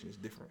situation is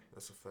different.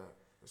 That's a fact.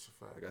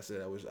 Like I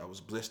said, I was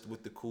blessed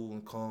with the cool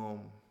and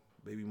calm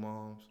baby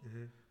moms.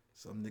 Mm-hmm.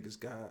 Some niggas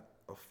got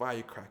a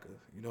firecracker.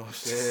 You know what I'm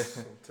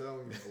saying? I'm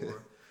telling you, boy.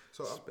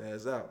 So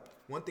spaz out.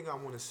 One thing I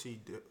want to see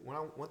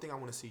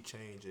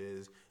change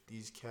is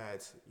these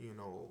cats, you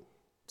know,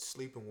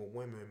 sleeping with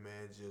women,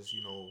 man, just,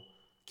 you know,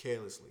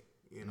 carelessly,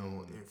 you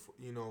know, and,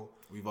 you know,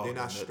 they're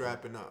not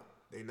strapping up.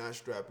 They're not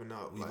strapping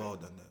up. We've all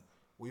done that.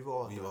 We've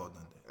all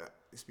done that.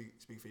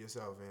 Speak for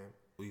yourself, man.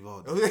 We've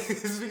all done that.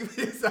 Speak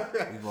for yourself.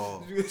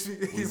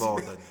 We've all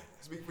done that.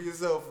 Speak for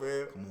yourself,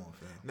 man. Come on,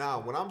 fam. Now,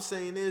 what I'm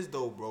saying is,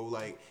 though, bro,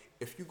 like,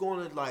 if you're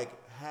going to, like,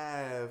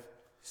 have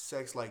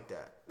sex like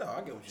that, no,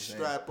 I get what you're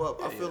saying. Strap up.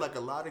 Yeah, I feel like a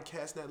lot of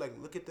cats now, like,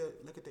 look at the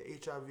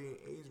HIV and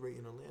AIDS rate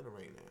in Atlanta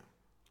right now.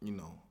 You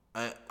know,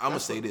 I'm gonna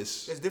say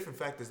this. There's different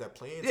factors that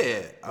play into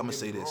it. I'm gonna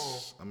say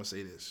this.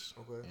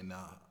 Okay. And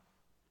I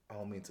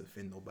don't mean to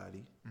offend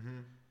nobody. Mm-hmm.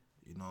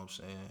 You know what I'm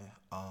saying?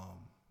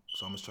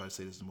 So I'm gonna try to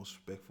say this the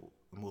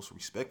most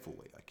respectful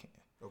way I can.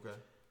 Okay.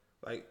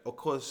 Like, of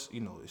course,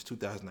 you know, it's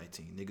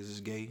 2019. Niggas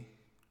is gay.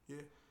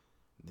 Yeah.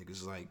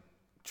 Niggas like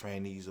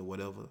trannies or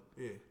whatever.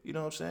 Yeah. You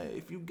know what I'm saying?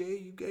 If you gay,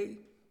 you gay.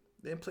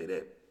 Then play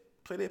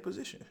that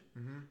position.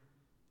 Mm-hmm.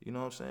 You know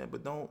what I'm saying?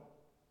 But don't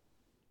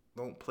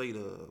play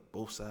the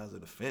both sides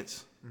of the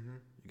fence. Mm-hmm.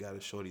 You got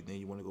a shorty, then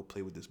you want to go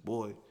play with this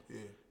boy. Yeah.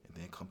 And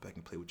then come back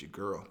and play with your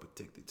girl and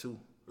protect it too.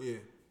 Yeah.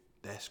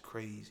 That's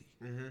crazy.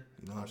 Mm-hmm.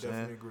 You know what I'm saying? I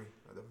definitely agree.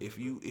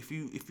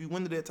 If you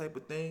into that type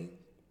of thing,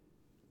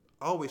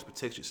 always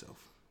protect yourself.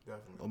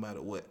 Definitely. No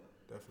matter what.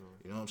 Definitely.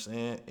 You know what I'm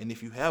saying? And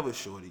if you have a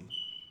shorty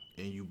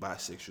and you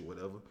bisexual,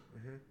 whatever,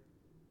 mm-hmm.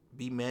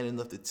 be man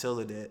enough to tell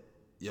her that,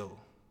 yo,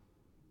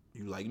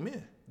 you like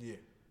men. Yeah.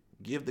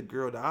 Give the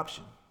girl the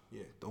option.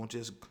 Yeah.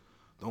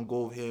 Don't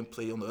go over here and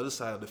play on the other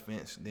side of the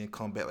fence and then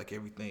come back like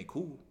everything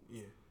cool.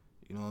 Yeah.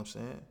 You know what I'm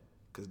saying?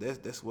 Because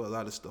that's what a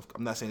lot of stuff.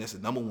 I'm not saying that's the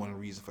number one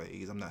reason for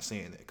AIDS. I'm not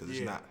saying that because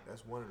it's not.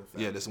 That's one of the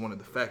factors. Yeah, that's one of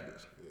the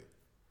factors. Yeah.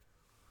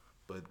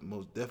 But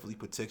most definitely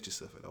protect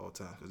yourself at all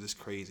times because it's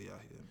crazy out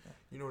here, man.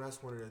 You know,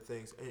 that's one of the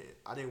things. And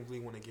I didn't really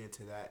want to get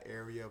into that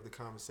area of the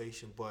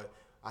conversation, but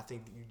I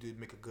think you did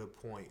make a good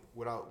point.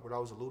 What I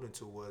was alluding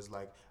to was,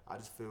 like, I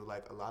just feel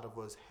like a lot of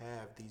us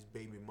have these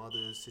baby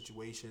mothers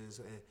situations,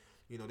 and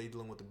you know, they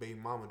dealing with the baby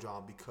mama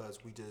drama because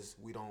we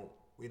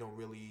don't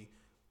really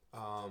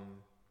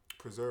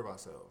preserve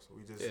ourselves.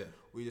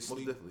 We just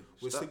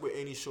sleep with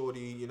any shorty,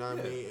 you know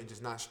what I mean, and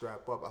just not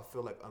strap up. I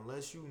feel like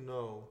unless you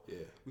know,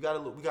 we got a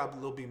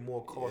little bit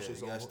more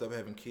cautious. You gotta stop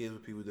having kids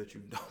with people that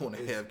you don't want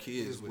to have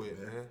kids with,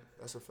 man.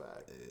 That's a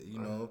fact. You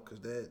know,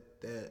 because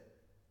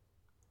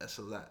that's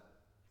a lot.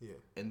 Yeah.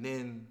 And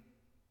then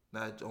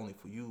not only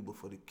for you but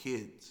for the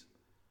kids,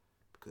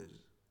 because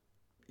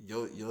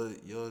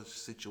your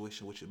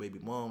situation with your baby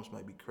moms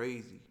might be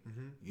crazy.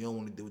 Mm-hmm. You don't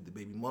want to deal with the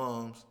baby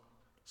moms,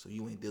 so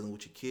you ain't dealing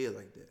with your kid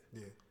like that.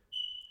 Yeah.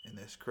 And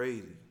that's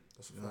crazy.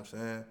 You know what I'm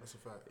saying? That's a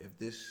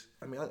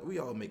fact. We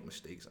all make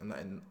mistakes.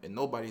 And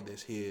nobody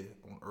that's here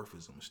on earth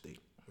is a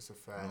mistake. That's a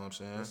fact. You know what I'm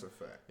saying? That's a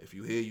fact. If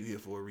you're here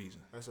for a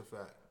reason. That's a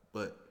fact.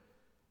 But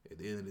at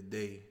the end of the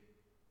day,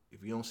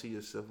 if you don't see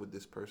yourself with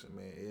this person,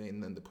 man, it ain't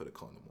nothing to put a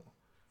condom on.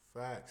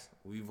 Facts.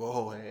 We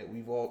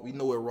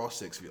know what raw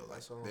sex feels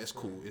like. That's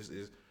cool. It's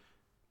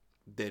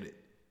dead it.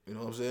 You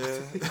know what I'm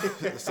saying?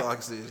 That's all I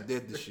can say. It's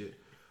dead this shit.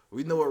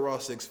 We know what raw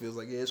sex feels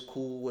like. Yeah, it's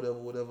cool,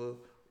 whatever.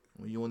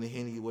 When you on the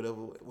Henny,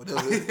 whatever. You know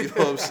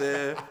what I'm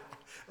saying?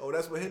 Oh,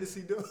 that's what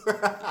Hennessy do?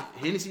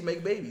 Hennessy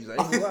make babies.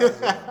 I ain't gonna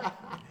lie.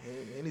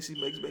 Hennessy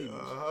makes babies.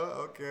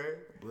 Okay.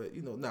 But,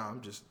 you know, I'm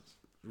just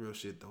real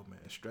shit though, man.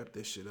 Strap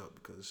that shit up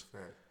because...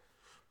 Fact.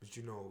 But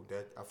you know,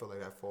 that I feel like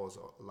that falls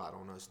a lot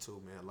on us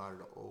too, man. A lot of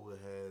the older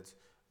heads,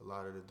 a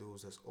lot of the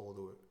dudes that's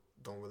older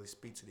don't really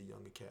speak to the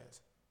younger cats.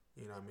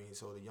 You know what I mean?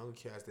 So the younger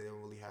cats, they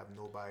don't really have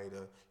nobody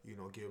to, you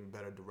know, give them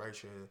better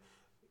direction.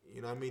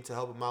 You know what I mean? To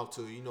help them out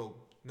to, you know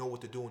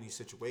what to do in these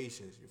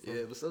situations.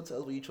 Yeah, but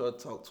sometimes when you try to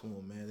talk to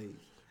them, man,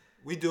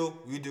 we do.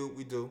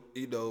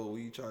 You know,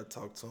 when you try to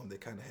talk to them, they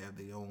kind of have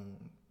their own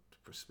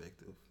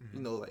perspective. Mm-hmm.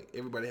 You know, like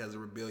everybody has a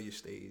rebellious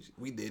stage.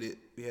 We did it.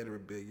 We had a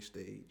rebellious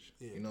stage.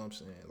 Yeah. You know what I'm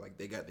saying? Like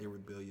they got their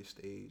rebellious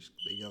stage.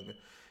 They're younger.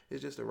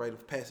 It's just a rite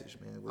of passage,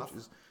 man, which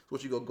is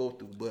what you gonna go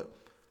through. But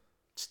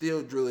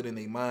still drill it in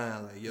their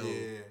mind, like, yo,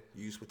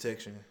 use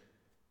protection.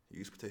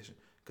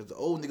 Because the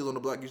old niggas on the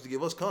block used to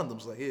give us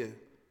condoms, like, here.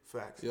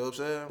 Facts. You know what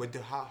I'm saying? But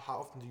how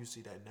often do you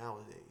see that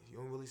nowadays? You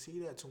don't really see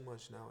that too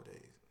much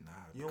nowadays. Nah,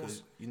 You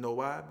because you know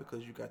why?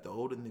 Because you got the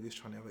older niggas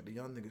trying to act like the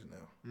young niggas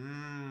now.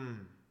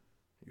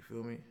 You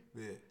feel me?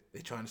 Yeah. They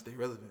trying to stay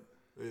relevant.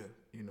 Yeah.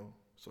 You know,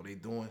 so they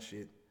doing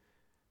shit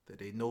that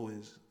they know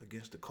is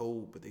against the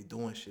code, but they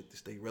doing shit to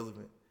stay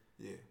relevant.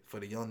 Yeah. For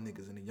the young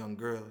niggas and the young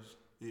girls.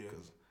 Yeah.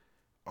 Because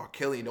R.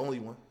 Kelly ain't the only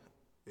one.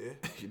 Yeah.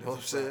 You know what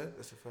I'm saying?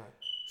 That's a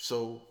fact.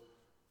 So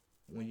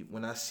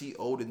when I see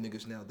older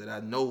niggas now that I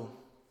know,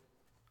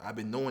 I've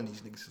been knowing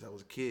these niggas since I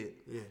was a kid.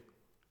 Yeah.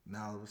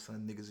 Now all of a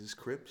sudden niggas is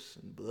Crips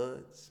and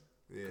Bloods.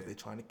 Yeah. Cause they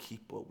trying to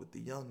keep up with the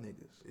young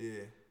niggas.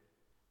 Yeah.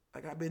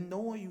 Like I've been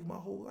knowing you my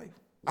whole life.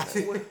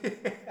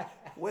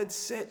 What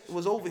set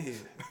was over here?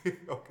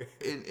 Okay.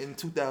 In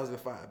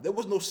 2005. There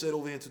was no set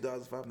over here in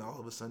 2005. Now all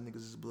of a sudden niggas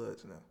is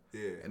Bloods now.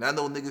 Yeah. And I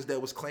know niggas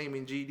that was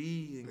claiming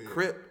GD and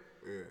Crip.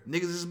 Yeah.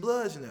 Niggas is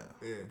Bloods now.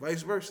 Yeah.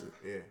 Vice versa.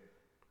 Yeah.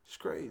 It's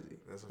crazy.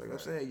 That's like fact. I'm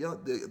saying,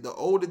 the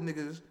older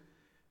niggas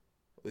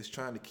is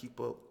trying to keep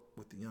up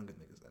with the younger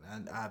niggas.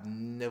 And I've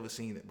never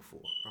seen it before.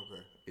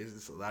 Okay. It's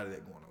just a lot of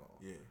that going on.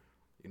 Yeah.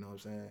 You know what I'm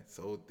saying?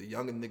 So the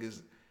younger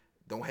niggas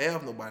don't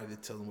have nobody to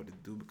tell them what to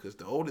do because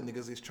the older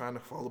niggas is trying to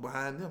follow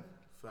behind them.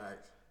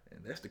 Facts. And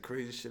that's the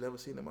craziest shit I've ever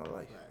seen in my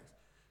life. Facts.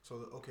 So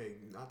okay,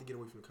 not to get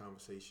away from the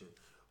conversation.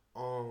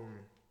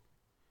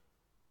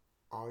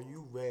 Are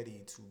you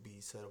ready to be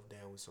settled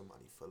down with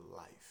somebody for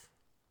life?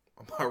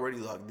 I'm already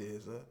locked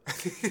in, son.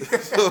 You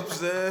know what I'm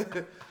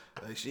saying?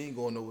 Like she ain't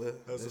going nowhere.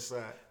 That's a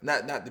fact.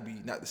 Not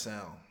to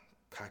sound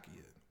cocky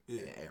and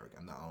Yeah.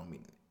 arrogant. I don't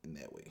mean it in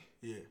that way.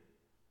 Yeah.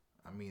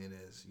 I mean it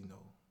as,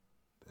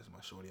 that's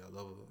my shorty. I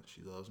love her.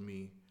 She loves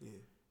me. Yeah.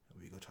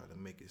 And we gonna try to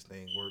make this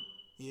thing work.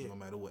 Yeah. No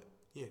matter what.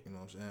 Yeah. You know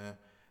what I'm saying?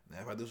 Now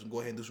if I go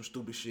ahead and do some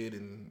stupid shit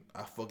and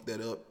I fuck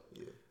that up.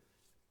 Yeah.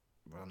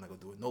 But I'm not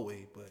gonna do it no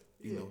way. But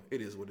you Yeah. know,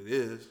 it is what it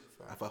is.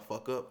 Fact. If I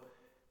fuck up,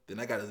 then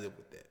I gotta live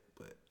with that.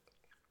 But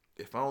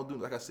if I don't do,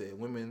 like I said,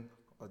 women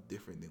are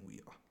different than we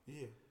are.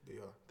 Yeah, they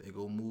are. They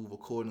go move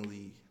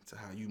accordingly to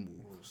how you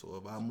move. So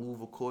if I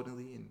move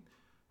accordingly and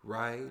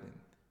ride and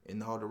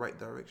in all the right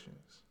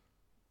directions,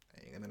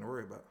 I ain't got nothing to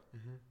worry about.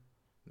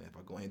 Now if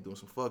I go ahead and doing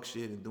some fuck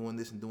shit and doing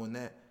this and doing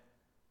that,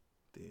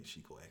 then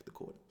she go act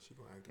accordingly. She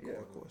gonna act Yeah,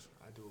 accordingly. of course.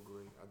 I do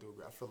agree.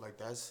 I feel like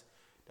that's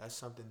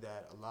something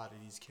that a lot of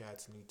these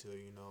cats need to,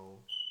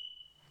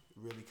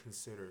 really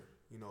consider,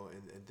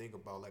 and think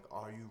about, like,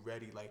 are you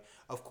ready? Like,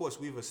 of course,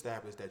 we've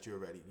established that you're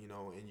ready,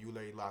 and you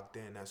already locked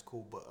in, that's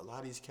cool. But a lot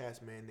of these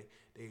cats, man,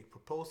 they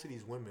propose to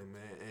these women,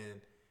 man,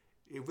 and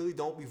it really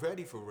don't be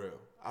ready for real.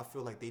 I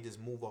feel like they just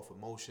move off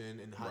emotion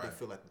and how they Right.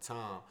 feel at the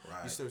time.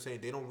 Right. You see what I'm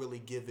saying? They don't really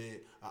give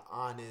it an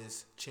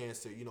honest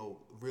chance to,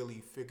 really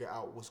figure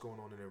out what's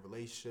going on in their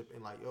relationship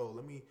and like, yo,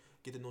 let me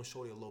get to know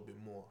shorty a little bit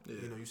more. Yeah,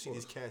 You of see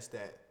these course. cats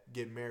that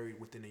get married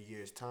within a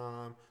year's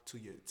time, 2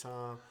 years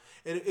time,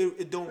 and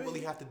it don't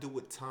really have to do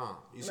with time.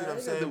 You see what I'm It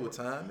got saying? to do with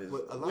time.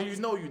 But a lot When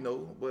of you know,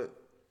 but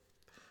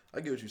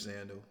I get what you're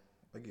saying though.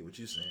 I get what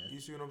you're saying. You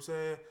see what I'm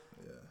saying?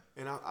 Yeah.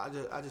 And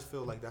I just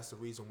feel like that's the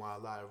reason why a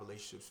lot of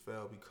relationships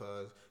fail,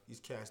 because these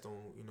cats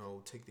don't,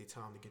 take their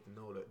time to get to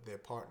know their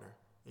partner.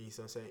 And you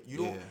see what I'm saying? You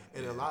don't,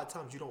 and a lot of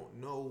times you don't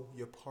know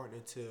your partner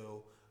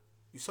till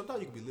sometimes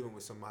you can be living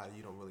with somebody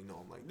you don't really know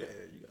them like Yeah,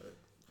 that.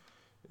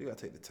 you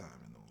gotta take the time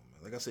and know,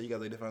 man. Like I said, you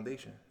gotta lay the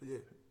foundation. Yeah.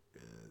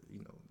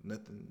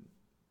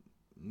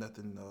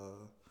 Nothing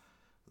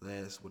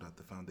lasts without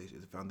the foundation.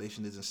 If the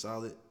foundation isn't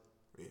solid,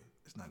 Yeah.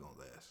 it's not gonna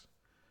last.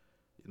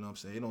 You know what I'm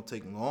saying? It don't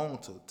take long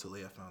to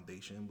lay a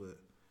foundation, but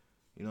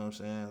you know what I'm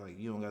saying? Like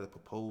you don't gotta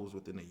propose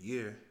within a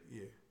year.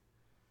 Yeah.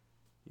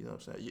 You know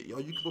what I'm saying?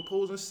 You can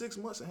propose in 6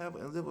 months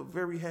and live a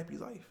very happy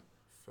life.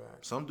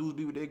 Facts. Some dudes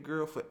be with their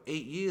girl for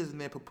 8 years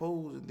and then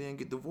propose and then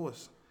get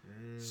divorced.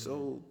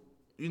 So,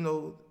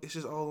 it's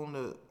just all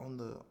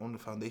on the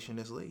foundation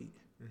that's laid.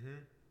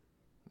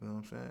 You know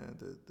what I'm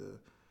saying?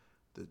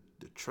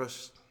 The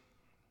trust.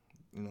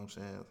 You know what I'm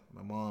saying?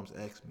 My mom's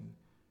asked me,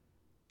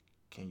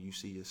 "Can you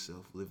see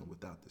yourself living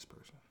without this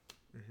person?"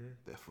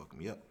 That fucked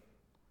me up.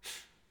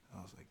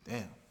 I was like,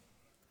 "Damn,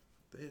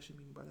 what the hell she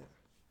mean by that?"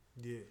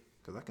 Yeah.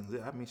 Cause I can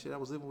live. I mean, shit, I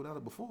was living without her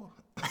before.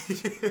 You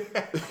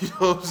know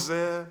what I'm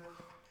saying?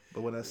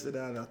 But when I sit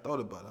down and I thought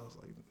about it, I was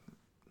like,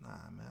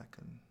 nah, man, I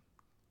couldn't.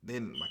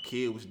 Then my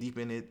kid was deep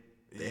in it.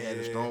 They had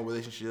a strong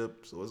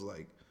relationship, so it's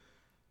like,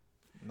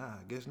 nah,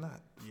 I guess not.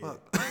 Yeah.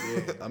 Fuck.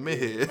 Yeah. I'm in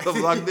here.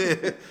 I'm locked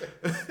in.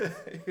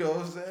 You know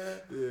what I'm saying?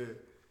 Yeah.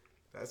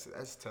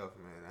 That's tough,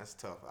 man. That's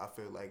tough. I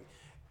feel like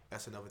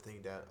that's another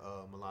thing that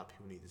a lot of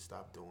people need to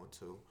stop doing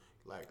too.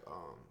 Like,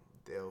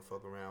 they'll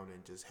fuck around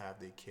and just have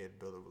their kid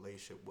build a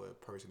relationship with a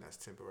person that's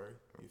temporary.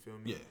 You feel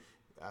me? Yeah.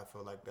 I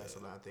feel like that's a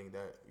lot of things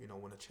that,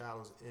 when a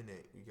child is in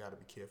it, you got to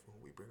be careful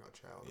who we bring our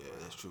child Yeah,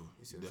 around. that's true.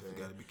 You see You what I'm definitely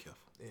saying? got to be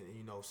careful.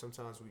 And,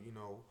 sometimes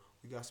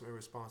we got some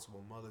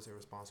irresponsible mothers,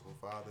 irresponsible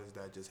fathers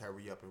that just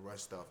hurry up and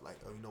rush stuff. Like,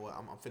 oh, you know what?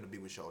 I'm finna be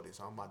with Shorty,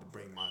 so I'm about to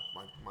bring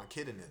my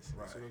kid in this.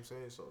 Right. You see what I'm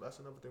saying? So that's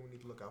another thing we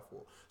need to look out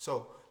for.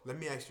 So let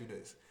me ask you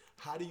this.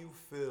 How do you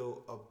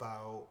feel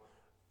about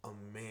a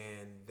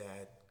man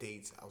that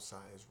dates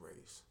outside his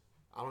race?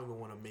 I don't even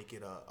want to make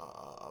it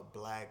a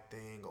black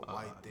thing, a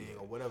white thing,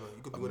 or whatever.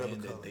 You could be whatever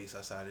man color. that dates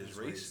outside his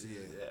race.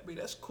 Yeah. I mean,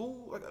 that's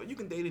cool. Like, you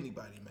can date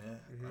anybody, man.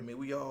 I mean,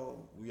 we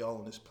all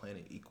on this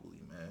planet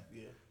equally, man.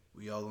 Yeah.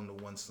 We all under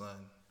one sun.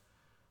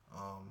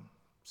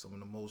 Some of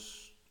the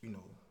most,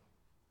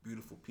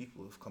 beautiful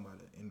people have come out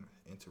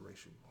of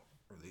interracial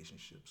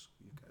relationships.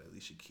 We've got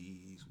Alicia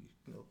Keys.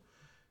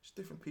 It's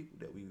different people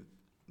that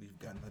we've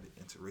gotten out of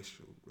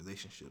interracial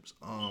relationships.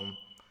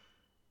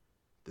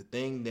 The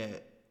thing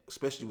that,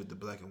 especially with the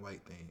black and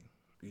white thing,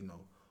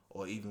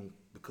 or even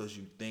because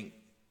you think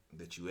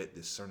that you at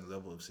this certain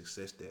level of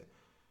success that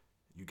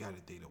you gotta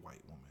date a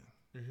white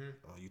woman,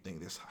 or you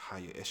think that's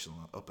higher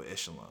echelon, upper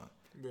echelon.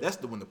 Yeah.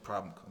 That's when the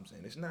problem comes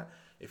in. It's not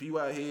if you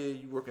out here,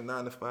 you working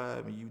 9 to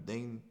 5, and you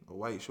dating a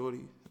white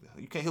shorty,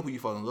 you can't help who you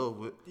fall in love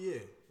with. Yeah.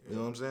 You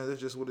know what I'm saying?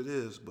 That's just what it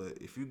is. But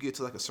if you get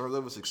to like a certain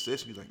level of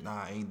success, you're like,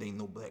 nah, I ain't dating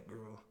no black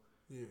girl.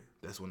 Yeah.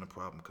 That's when the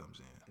problem comes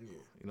in. Yeah.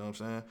 You know what I'm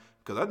saying?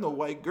 Because I know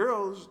white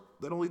girls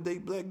that only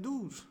date black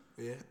dudes.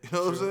 Yeah. You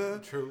know what I'm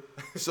saying? True.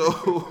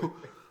 So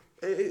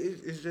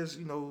it's just,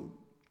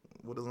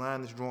 where the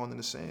line is drawn in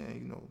the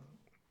sand,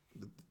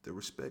 the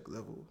respect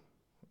level.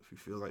 If you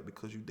feel like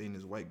because you dating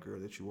this white girl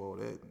that you all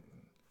that,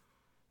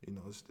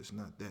 it's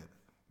not that,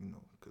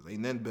 because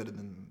ain't nothing better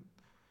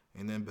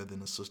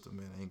than a sister,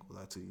 man. I ain't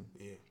gonna lie to you.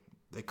 Yeah.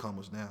 They calm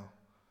us down.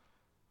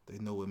 They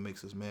know what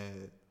makes us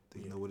mad.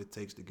 They know what it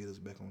takes to get us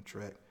back on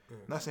track. Yeah.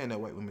 Not saying that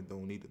white women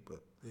don't need it,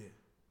 but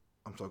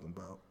I'm talking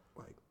about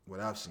like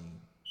what I've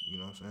seen. You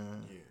know what I'm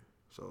saying? Yeah.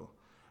 So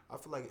I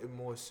feel like it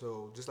more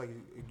so, just like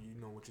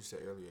what you said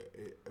earlier,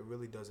 it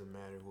really doesn't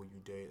matter who you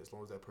date as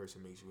long as that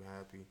person makes you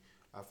happy.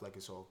 I feel like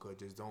it's all good.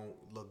 Just don't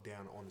look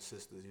down on the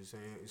sisters. You see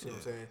what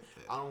I'm saying?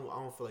 Yeah. I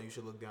don't feel like you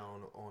should look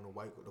down on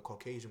the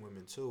Caucasian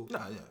women too.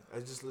 Nah, yeah.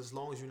 It's just as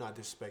long as you're not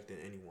disrespecting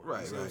anyone.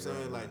 Right, you see what I'm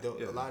saying? Right.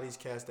 Like a lot of these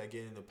cats that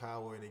get into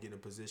power and they get in a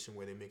position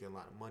where they're making a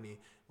lot of money.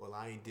 Well,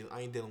 I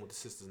ain't dealing with the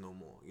sisters no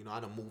more. I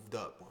done moved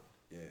up one.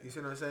 Yeah. You see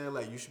what I'm saying?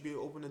 Like, you should be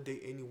open to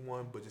date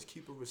anyone, but just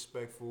keep it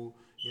respectful.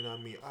 You know what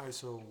I mean? All right,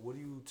 so what do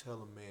you tell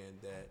a man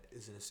that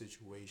is in a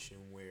situation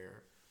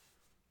where,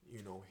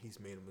 he's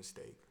made a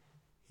mistake?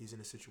 He's in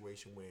a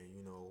situation where,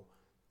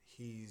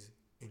 he's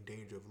in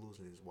danger of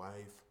losing his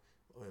wife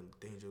or in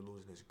danger of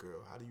losing his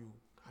girl. How do you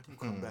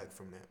come back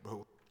from that,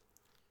 bro?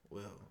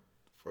 Well,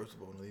 first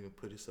of all, don't even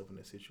put yourself in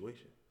that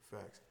situation.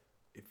 Facts.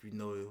 If you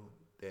know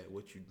that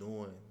what you're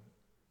doing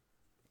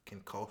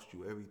can cost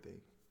you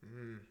everything,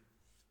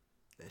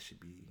 that should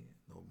be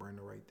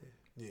no-brainer right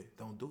there. Yeah.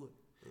 Don't do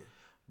it. Yeah.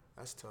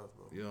 That's tough,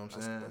 bro. You know what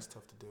I'm saying? That's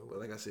tough to deal with. But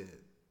like I said,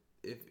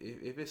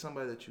 if it's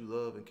somebody that you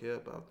love and care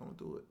about, don't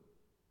do it.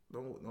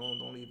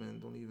 Don't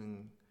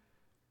even.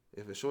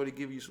 If a shorty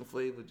give you some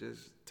flavor,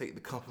 just take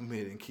the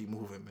compliment and keep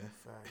moving, man.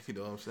 Facts. You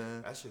know what I'm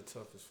saying? That shit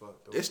tough as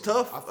fuck, though. It's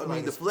tough. I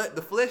mean, the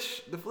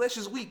flesh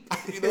is weak.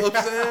 You know what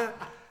I'm saying?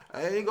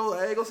 I ain't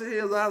gonna sit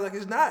here and lie like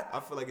it's not. I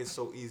feel like it's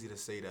so easy to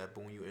say that,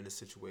 but when you're in a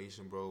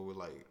situation, bro, with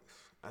like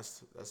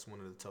that's one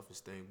of the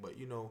toughest things. But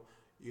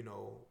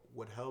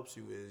what helps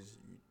you is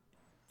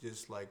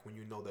just like when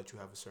you know that you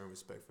have a certain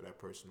respect for that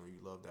person, or you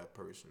love that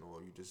person,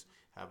 or you just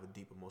have a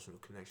deep emotional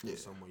connection with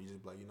someone. You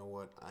just be like, you know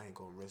what, I ain't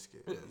gonna risk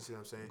it. Yeah. You see what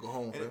I'm saying? Go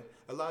home, man.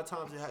 A lot of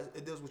times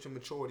it deals with your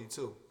maturity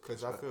too,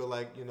 because I feel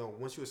like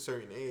once you're a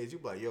certain age, you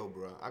be like, yo,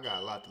 bro, I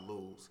got a lot to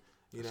lose.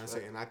 You know what I'm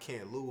saying? And I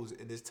can't lose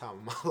in this time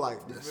of my life.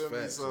 You feel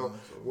me? So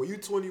when you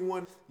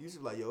 21, you just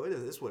be like, yo,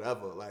 it's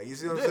whatever. Like, you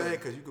see what I'm saying?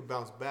 Because you can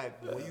bounce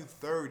back. But when you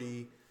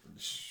 30,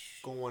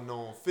 going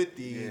on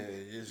 50,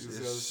 you see what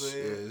I'm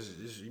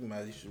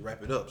saying? You should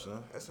wrap it up,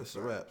 son. That's a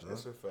wrap, son.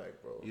 That's a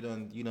fact, bro. You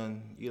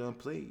done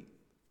played.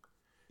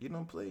 You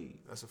done played.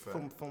 That's a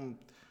fact. From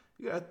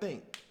you gotta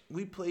think.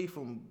 We played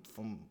from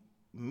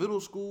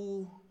middle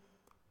school,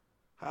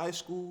 high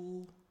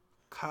school,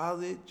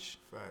 college.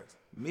 Facts.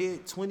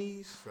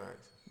 Mid-20s.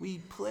 Facts. We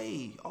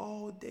play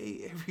all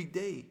day, every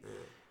day.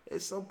 Yeah.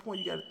 At some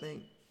point, you got to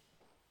think,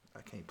 I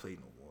can't play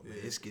no more, man.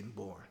 It's getting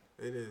boring.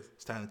 It is.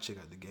 It's time to check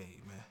out the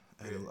game, man.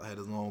 I had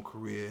a long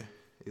career.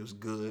 It was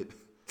good.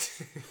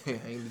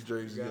 Hang the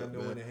jersey up, man. You got to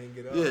know when to hang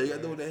it up. Yeah, you got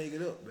to know when to hang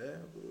it up, man.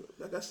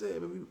 Like I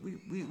said, man,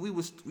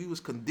 we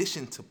was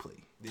conditioned to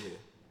play. Yeah.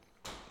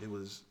 It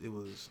was.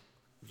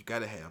 You got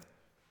to have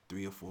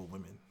 3 or 4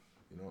 women.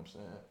 You know what I'm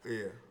saying? Yeah.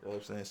 You know what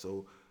I'm saying?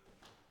 So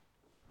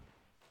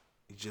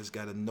you just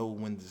gotta know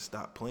when to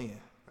stop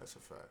playing. That's a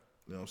fact.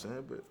 You know what I'm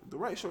saying? But the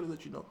right shorty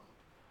let you know.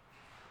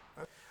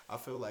 I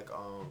feel like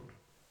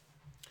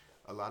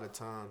a lot of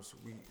times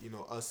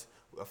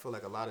I feel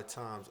like a lot of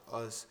times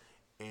us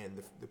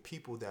and the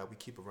people that we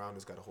keep around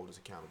us gotta hold us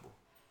accountable.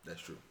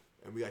 That's true.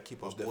 And we gotta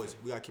keep our boys.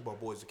 We gotta keep our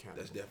boys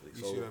accountable. That's definitely.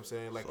 You see what I'm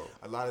saying? Like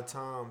a lot of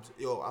times,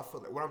 I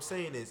feel like what I'm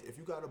saying is, if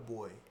you got a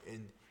boy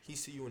and he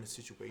see you in a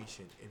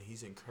situation and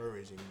he's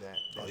encouraging that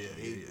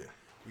behavior,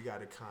 we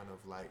gotta kind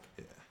of like,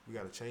 we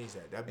gotta change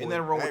that. That boy, ain't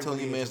that wrong with telling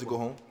your mans to go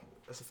home?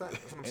 That's a fact.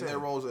 That's what I'm saying. saying.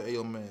 Ain't that wrong with hey,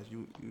 yo, man,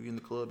 you in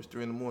the club? It's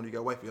 3 a.m. You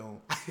got wifey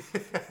home.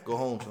 Go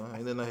home, son.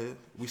 Ain't that not here?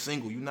 We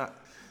single. You not.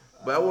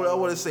 But I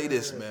want to say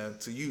this, man,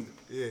 to you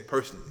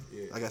personally.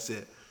 Yeah. Like I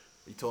said,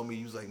 you told me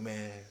you was like,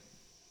 man,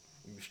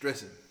 You be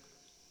stressing.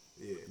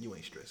 Yeah. You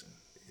ain't stressing.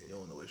 You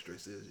don't know what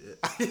stress is yet.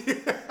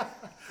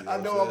 You know I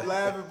know I'm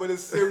laughing, but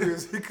it's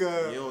serious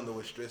because you don't know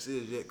what stress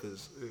is yet,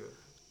 cause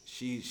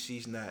yeah.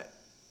 she's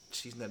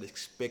not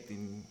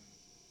expecting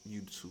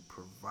you to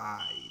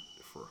provide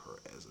for her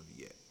as of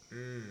yet.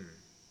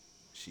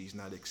 She's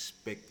not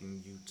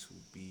expecting you to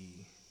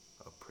be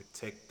a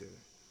protector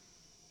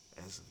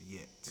as of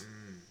yet.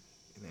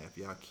 And if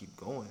y'all keep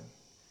going,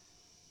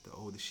 the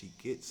older she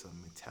gets, her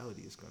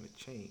mentality is gonna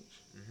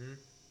change.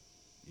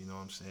 You know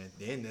what I'm saying?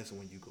 Then that's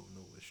when you go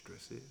know what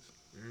stress is.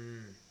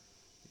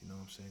 You know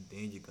what I'm saying?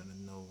 Then you're gonna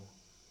know,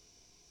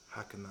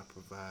 how can I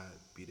provide,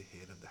 be the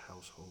head of the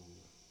household,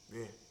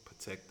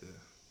 protect her.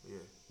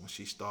 Yeah. When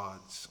she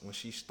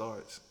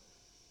starts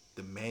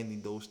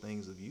demanding those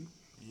things of you,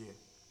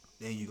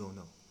 then you gonna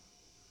know.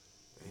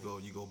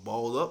 You go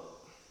ball up,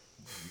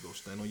 you go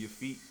stand on your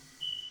feet.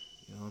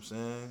 You know what I'm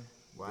saying?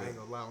 Well, I ain't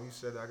gonna lie, when you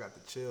said that, I got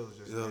the chills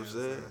just You know what I'm now,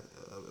 saying?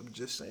 I'm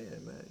just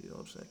saying, man. You know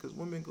what I'm saying? Because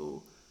women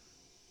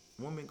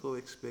go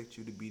expect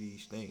you to be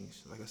these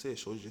things. Like I said,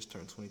 Shorty just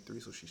turned 23,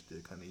 so she's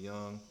still kind of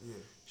young. Yeah.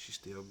 She's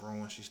still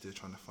growing. She's still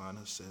trying to find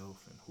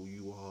herself and who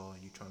you are,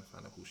 and you trying to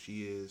find out who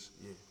she is.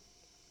 Yeah.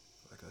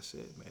 Like I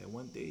said, man,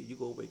 one day you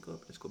go wake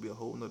up and it's gonna be a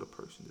whole nother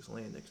person that's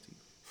laying next to you.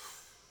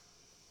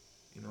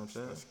 You know what I'm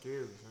saying? That's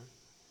scary,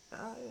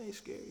 man. It ain't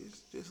scary.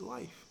 It's just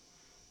life.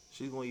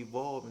 She's gonna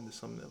evolve into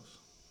something else.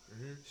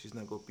 She's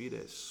not gonna be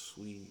that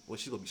sweet. Well,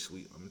 she's gonna be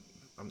sweet.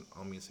 I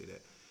don't mean to say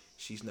that.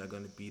 She's not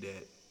gonna be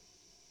that.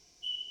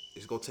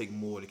 It's gonna take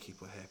more to keep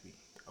her happy.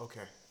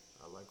 Okay.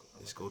 I like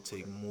It's gonna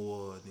take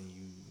more than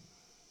you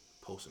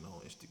posting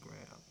on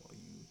Instagram or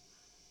you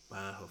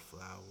buying her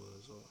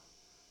flowers, or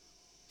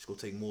it's gonna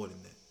take more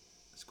than that.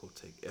 It's gonna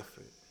take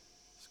effort.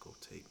 It's gonna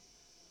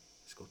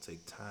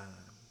take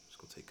time. It's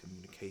gonna take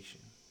communication.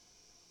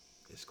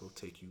 It's gonna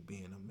take you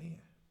being a man.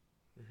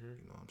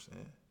 You know what I'm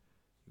saying?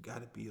 You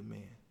gotta be a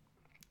man.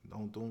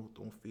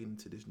 Don't feed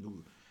into this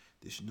new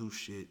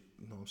shit.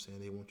 You know what I'm saying?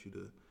 They want you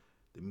to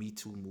the Me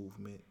Too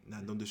movement.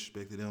 Not no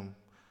disrespect to them,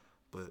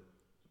 but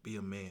be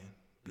a man.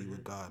 Be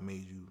what God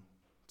made you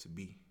to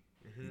be.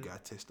 You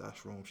got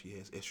testosterone. She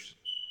has estrogen.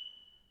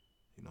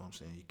 You know what I'm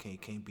saying? You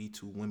can't be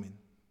two women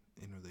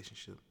in a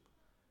relationship.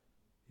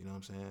 You know what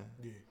I'm saying?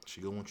 Yeah. She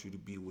gonna want you to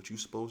be what you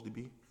supposed to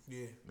be.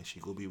 Yeah. And she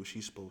gonna be what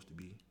she's supposed to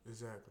be.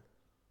 Exactly.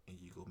 And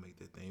you go make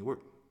that thing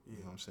work. You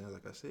know what I'm saying?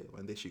 Like I said,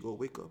 one day she go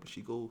wake up and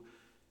she go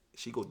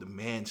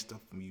demand stuff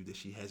from you that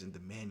she hasn't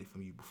demanded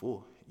from you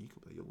before. You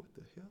could be like, yo, what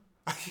the hell?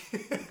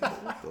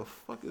 What the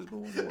fuck is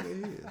going on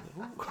in here?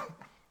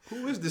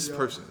 Who is this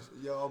person?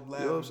 Yo, I'm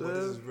laughing, You know what I'm but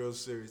this saying? is real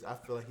serious. I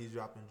feel like he's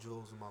dropping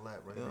jewels in my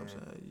lap right You know now. what I'm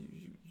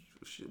saying?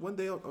 Shit, one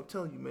day I'm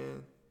telling you,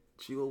 man,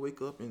 she gonna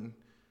wake up and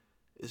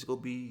it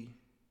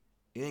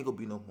ain't gonna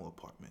be no more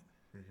apartment.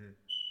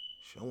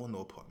 She don't want no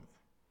apartment.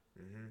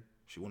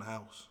 She want a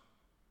house.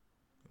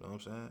 You know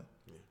what I'm saying?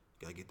 Yeah.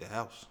 Gotta get the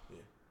house. Yeah.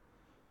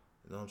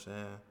 You know what I'm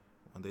saying?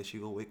 One day she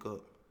gonna wake up.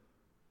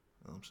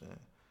 You know what I'm saying?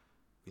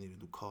 We need a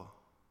new car.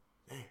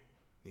 Damn.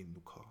 Need a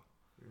new car.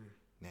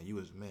 Now you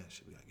as a man,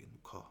 shit, we gotta get a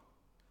new car.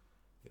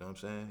 You know what I'm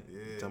saying?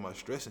 Yeah. You talking about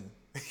stressing.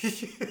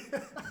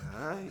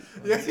 Alright.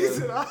 Yeah, he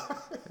said,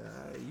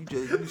 Alright,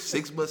 you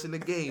 6 months in the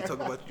game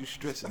talking about you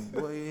stressing.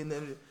 Boy,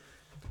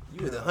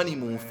 you in the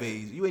honeymoon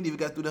phase. You ain't even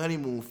got through the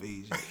honeymoon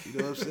phase yet. You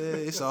know what I'm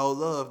saying? It's all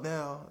love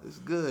now. It's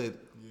good.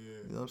 Yeah.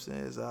 You know what I'm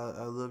saying? It's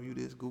I love you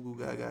this Google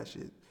Gaga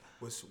shit.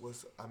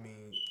 I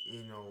mean,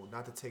 you know,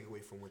 not to take away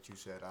from what you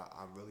said,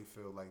 I really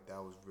feel like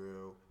that was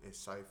real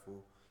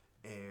insightful,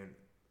 and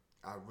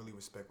I really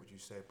respect what you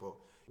said. But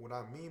what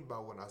I mean by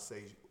when I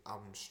say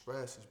I'm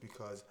stressed is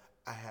because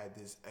I had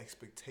this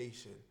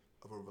expectation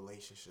of a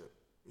relationship.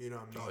 You know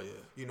what I mean? Oh,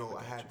 yeah. You know, I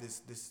got had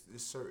this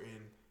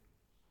certain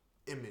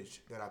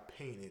image that I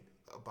painted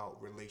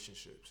about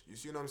relationships. You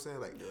see what I'm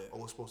saying? Like,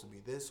 oh, it's supposed to be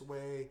this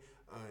way,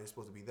 it's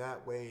supposed to be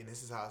that way, and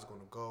this is how it's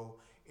gonna go.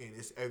 And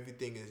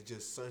everything is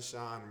just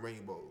sunshine,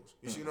 rainbows.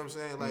 You see what I'm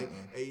saying? Like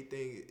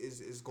everything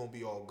is gonna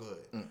be all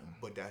good,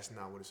 but that's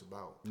not what it's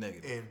about.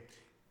 Negative.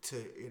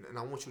 And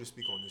I want you to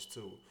speak on this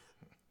too.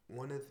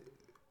 One of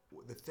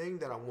the thing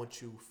that I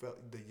want you,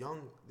 the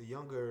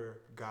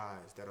younger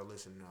guys that are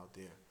listening out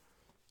there,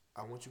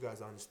 I want you guys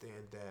to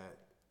understand that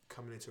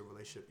coming into a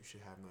relationship, you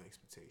should have no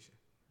expectation.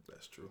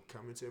 That's true.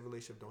 Coming into a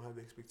relationship, don't have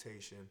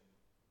expectation.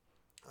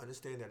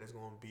 Understand that there's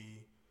gonna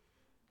be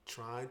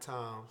trying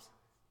times.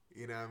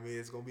 You know what I mean?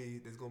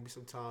 There's gonna be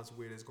some times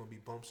where there's gonna be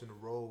bumps in the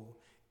road,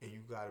 and you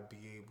gotta be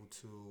able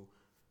to,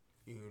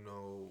 you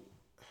know,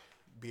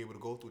 be able to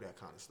go through that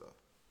kind of stuff.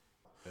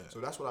 Yeah. So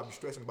that's what I be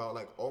stressing about.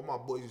 Like, all my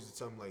boys used to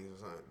tell me, like,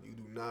 son, you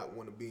do not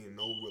want to be in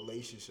no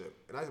relationship.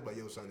 And I just be like,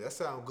 yo, son, that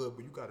sound good,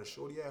 but you got a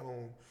shorty at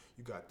home.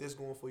 You got this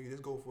going for you, this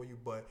going for you.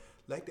 But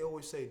like they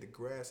always say, the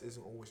grass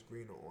isn't always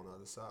greener on the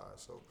other side.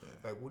 So,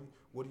 like,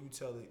 what do you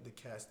tell the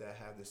cats that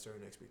have this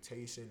certain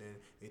expectation and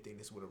they think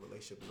this is what a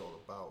relationship is all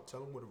about?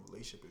 Tell them what a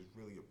relationship is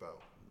really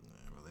about.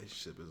 Man,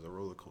 relationship is a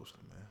roller coaster,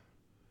 man.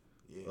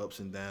 Yeah. Ups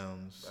and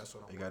downs. That's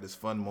what it got its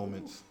fun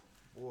moments.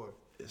 Boy.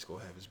 It's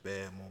gonna have its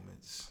bad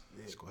moments.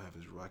 Yeah. It's gonna have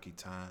its rocky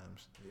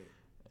times. Yeah.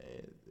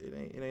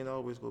 And it ain't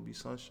always gonna be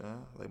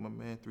sunshine. Like my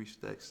man 3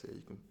 Stacks said,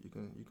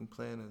 you can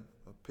plan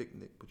a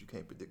picnic, but you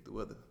can't predict the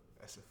weather.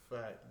 That's a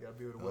fact. You gotta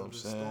be able to You know weather the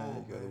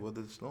storm. You gotta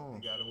weather the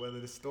storm. You gotta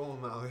weather the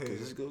storm out here.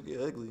 'Cause it's gonna get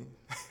ugly.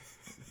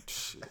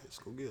 Shit, it's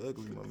gonna get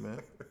ugly, my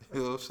man. You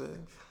know what I'm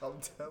saying? I'm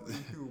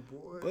telling you,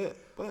 boy.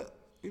 But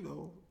you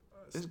know,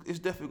 it's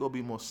definitely gonna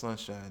be more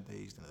sunshine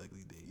days than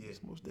ugly days.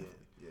 Yeah, Most definitely.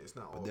 Yeah, it's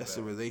not all But that's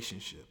bad. a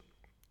relationship.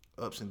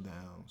 Ups and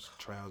downs,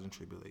 trials and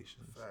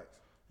tribulations. Facts.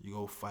 You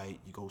go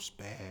fight, you go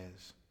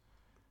spaz.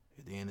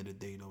 At the end of the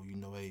day, though, you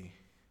know, hey,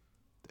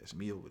 that's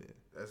me over there.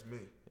 That's me.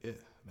 Yeah,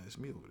 that's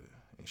me over there.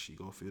 And she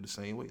gonna feel the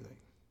same way. Like,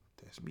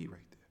 that's me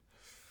right there.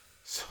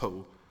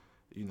 So,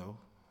 you know,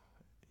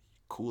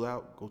 cool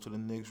out, go to the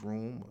next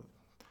room, or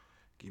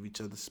give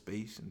each other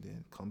space, and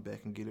then come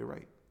back and get it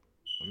right.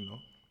 You know,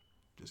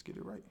 just get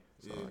it right.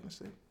 That's all I can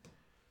say.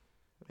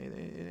 It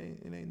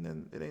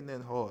ain't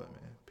nothing hard,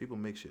 man. People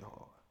make shit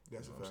hard.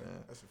 That's you know a fact. What I'm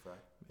saying? That's a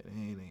fact.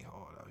 Man, it ain't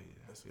hard out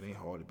here. It ain't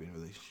hard to be in a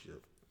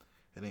relationship.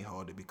 It ain't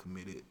hard to be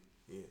committed.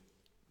 Yeah.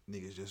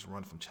 Niggas just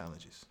run from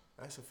challenges.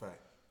 That's a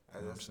fact.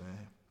 You know what I'm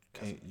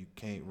saying? You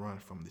can't run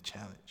from the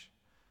challenge.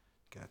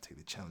 You gotta take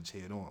the challenge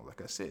head on.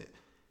 Like I said,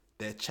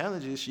 that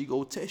challenge is she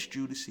go test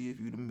you to see if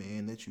you the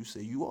man that you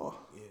say you are.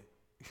 Yeah.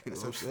 You know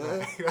what I'm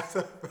saying? That's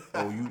a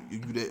fact.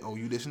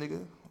 You this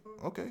nigga?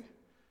 Okay.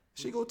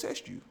 She go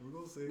test you. We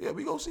gonna see. Yeah,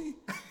 we gonna see.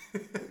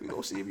 We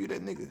gonna see if you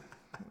that nigga.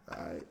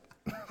 Alright.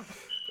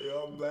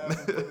 Yo, I'm laughing,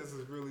 but this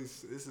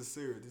is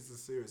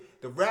serious.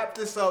 To wrap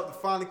this up, to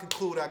finally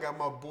conclude, I got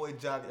my boy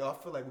Jock. Yo,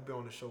 I feel like we've been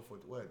on the show for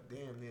what?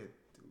 Damn near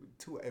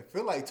 2. It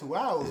feel like 2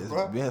 hours,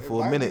 bro. It's been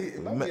for a minute.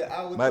 It might be an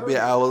hour. Might be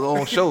an hour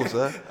long show,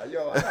 son.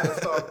 Yo, I gotta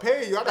start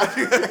paying you. I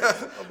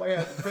might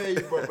have to pay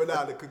you, but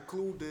now to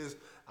conclude this,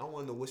 I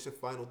want to know what's your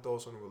final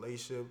thoughts on the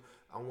relationship.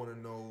 I want to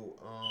know,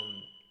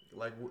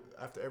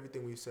 after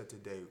everything we've said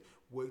today,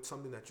 what's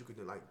something that you could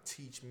like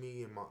teach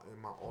me and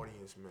my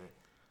audience, man.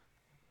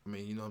 I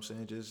mean, you know what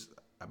I'm saying?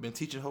 I've been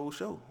teaching the whole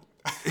show.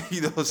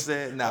 You know what I'm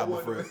saying? Nah,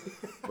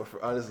 but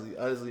for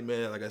honestly,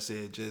 man, like I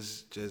said,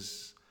 just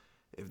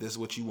if that's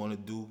what you want to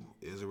do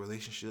is a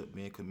relationship,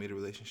 being a committed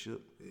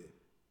relationship, you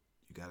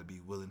gotta be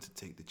willing to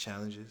take the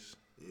challenges.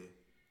 Yeah.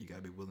 You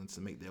gotta be willing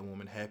to make that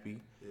woman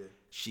happy. Yeah.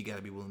 She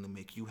gotta be willing to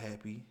make you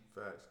happy.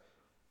 Facts.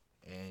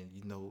 And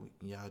you know,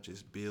 y'all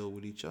just build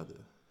with each other.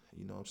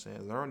 You know what I'm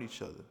saying? Learn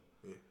each other.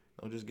 Yeah.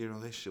 Don't just get in a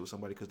relationship with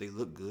somebody because they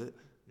look good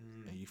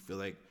and you feel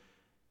like,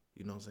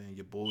 you know what I'm saying,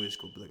 your boys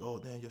go be like, oh,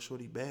 damn, your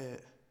shorty bad.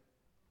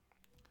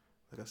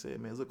 Like I said,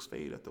 man, looks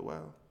fade after a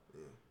while.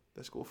 Yeah.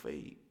 Let's go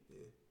fade.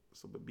 Yeah.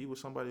 So, but be with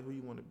somebody who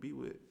you want to be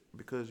with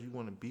because you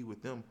want to be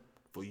with them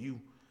for you.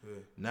 Yeah.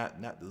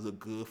 Not to look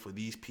good for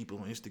these people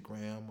on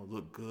Instagram or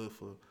look good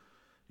for,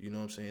 you know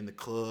what I'm saying, the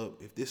club.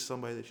 If this is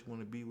somebody that you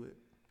want to be with,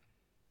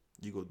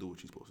 you go do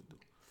what you're supposed to do.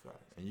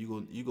 Facts. And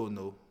you go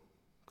know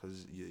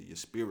because your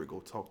spirit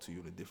go talk to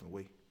you in a different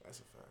way. That's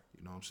a fact.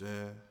 You know what I'm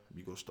saying?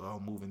 You go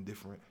start moving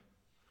different.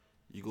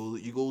 You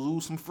go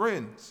lose some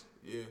friends.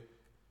 Yeah.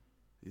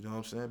 You know what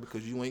I'm saying?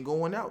 Because you ain't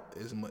going out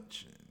as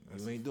much.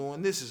 You ain't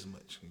doing this as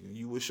much.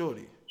 You with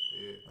shorty.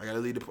 Yeah. I gotta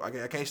leave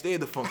I can't stay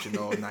at the function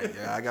all night.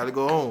 Yeah, I gotta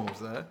go home,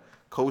 son.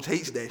 Coach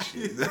hates that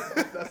shit.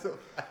 That's a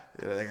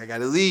fact. Yeah, I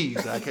gotta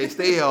leave. So I can't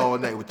stay all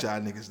night with y'all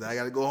niggas. I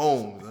gotta go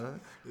home, son.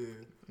 Yeah. You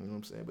know what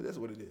I'm saying? But that's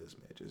what it is,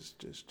 man.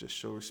 Just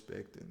show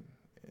respect and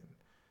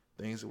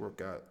things will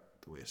work out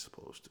the way it's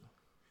supposed to.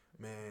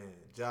 Man,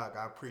 Jock,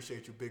 I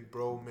appreciate you, big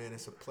bro, man.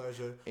 It's a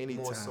pleasure.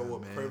 Anytime, more so a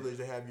man. privilege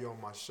to have you on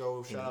my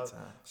show. Shout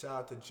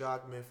out to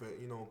Jock, man, for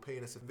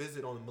paying us a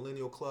visit on the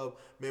Millennial Club.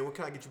 Man, when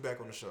can I get you back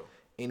on the show?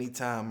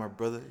 Anytime, my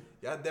brother.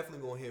 Y'all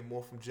definitely gonna hear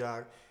more from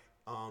Jock.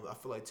 I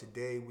feel like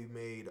today we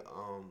made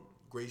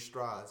great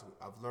strides.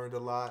 I've learned a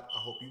lot. I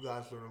hope you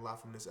guys learned a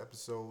lot from this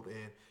episode,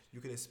 and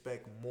you can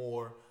expect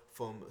more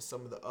from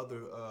some of the other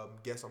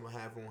guests I'm gonna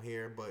have on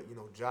here. But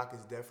Jock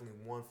is definitely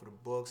one for the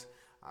books.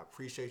 I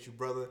appreciate you,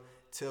 brother.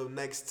 Till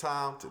next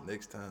time. Till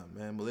next time,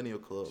 man. Millennial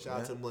Club.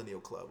 Shout out to Millennial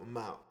Club. I'm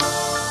out.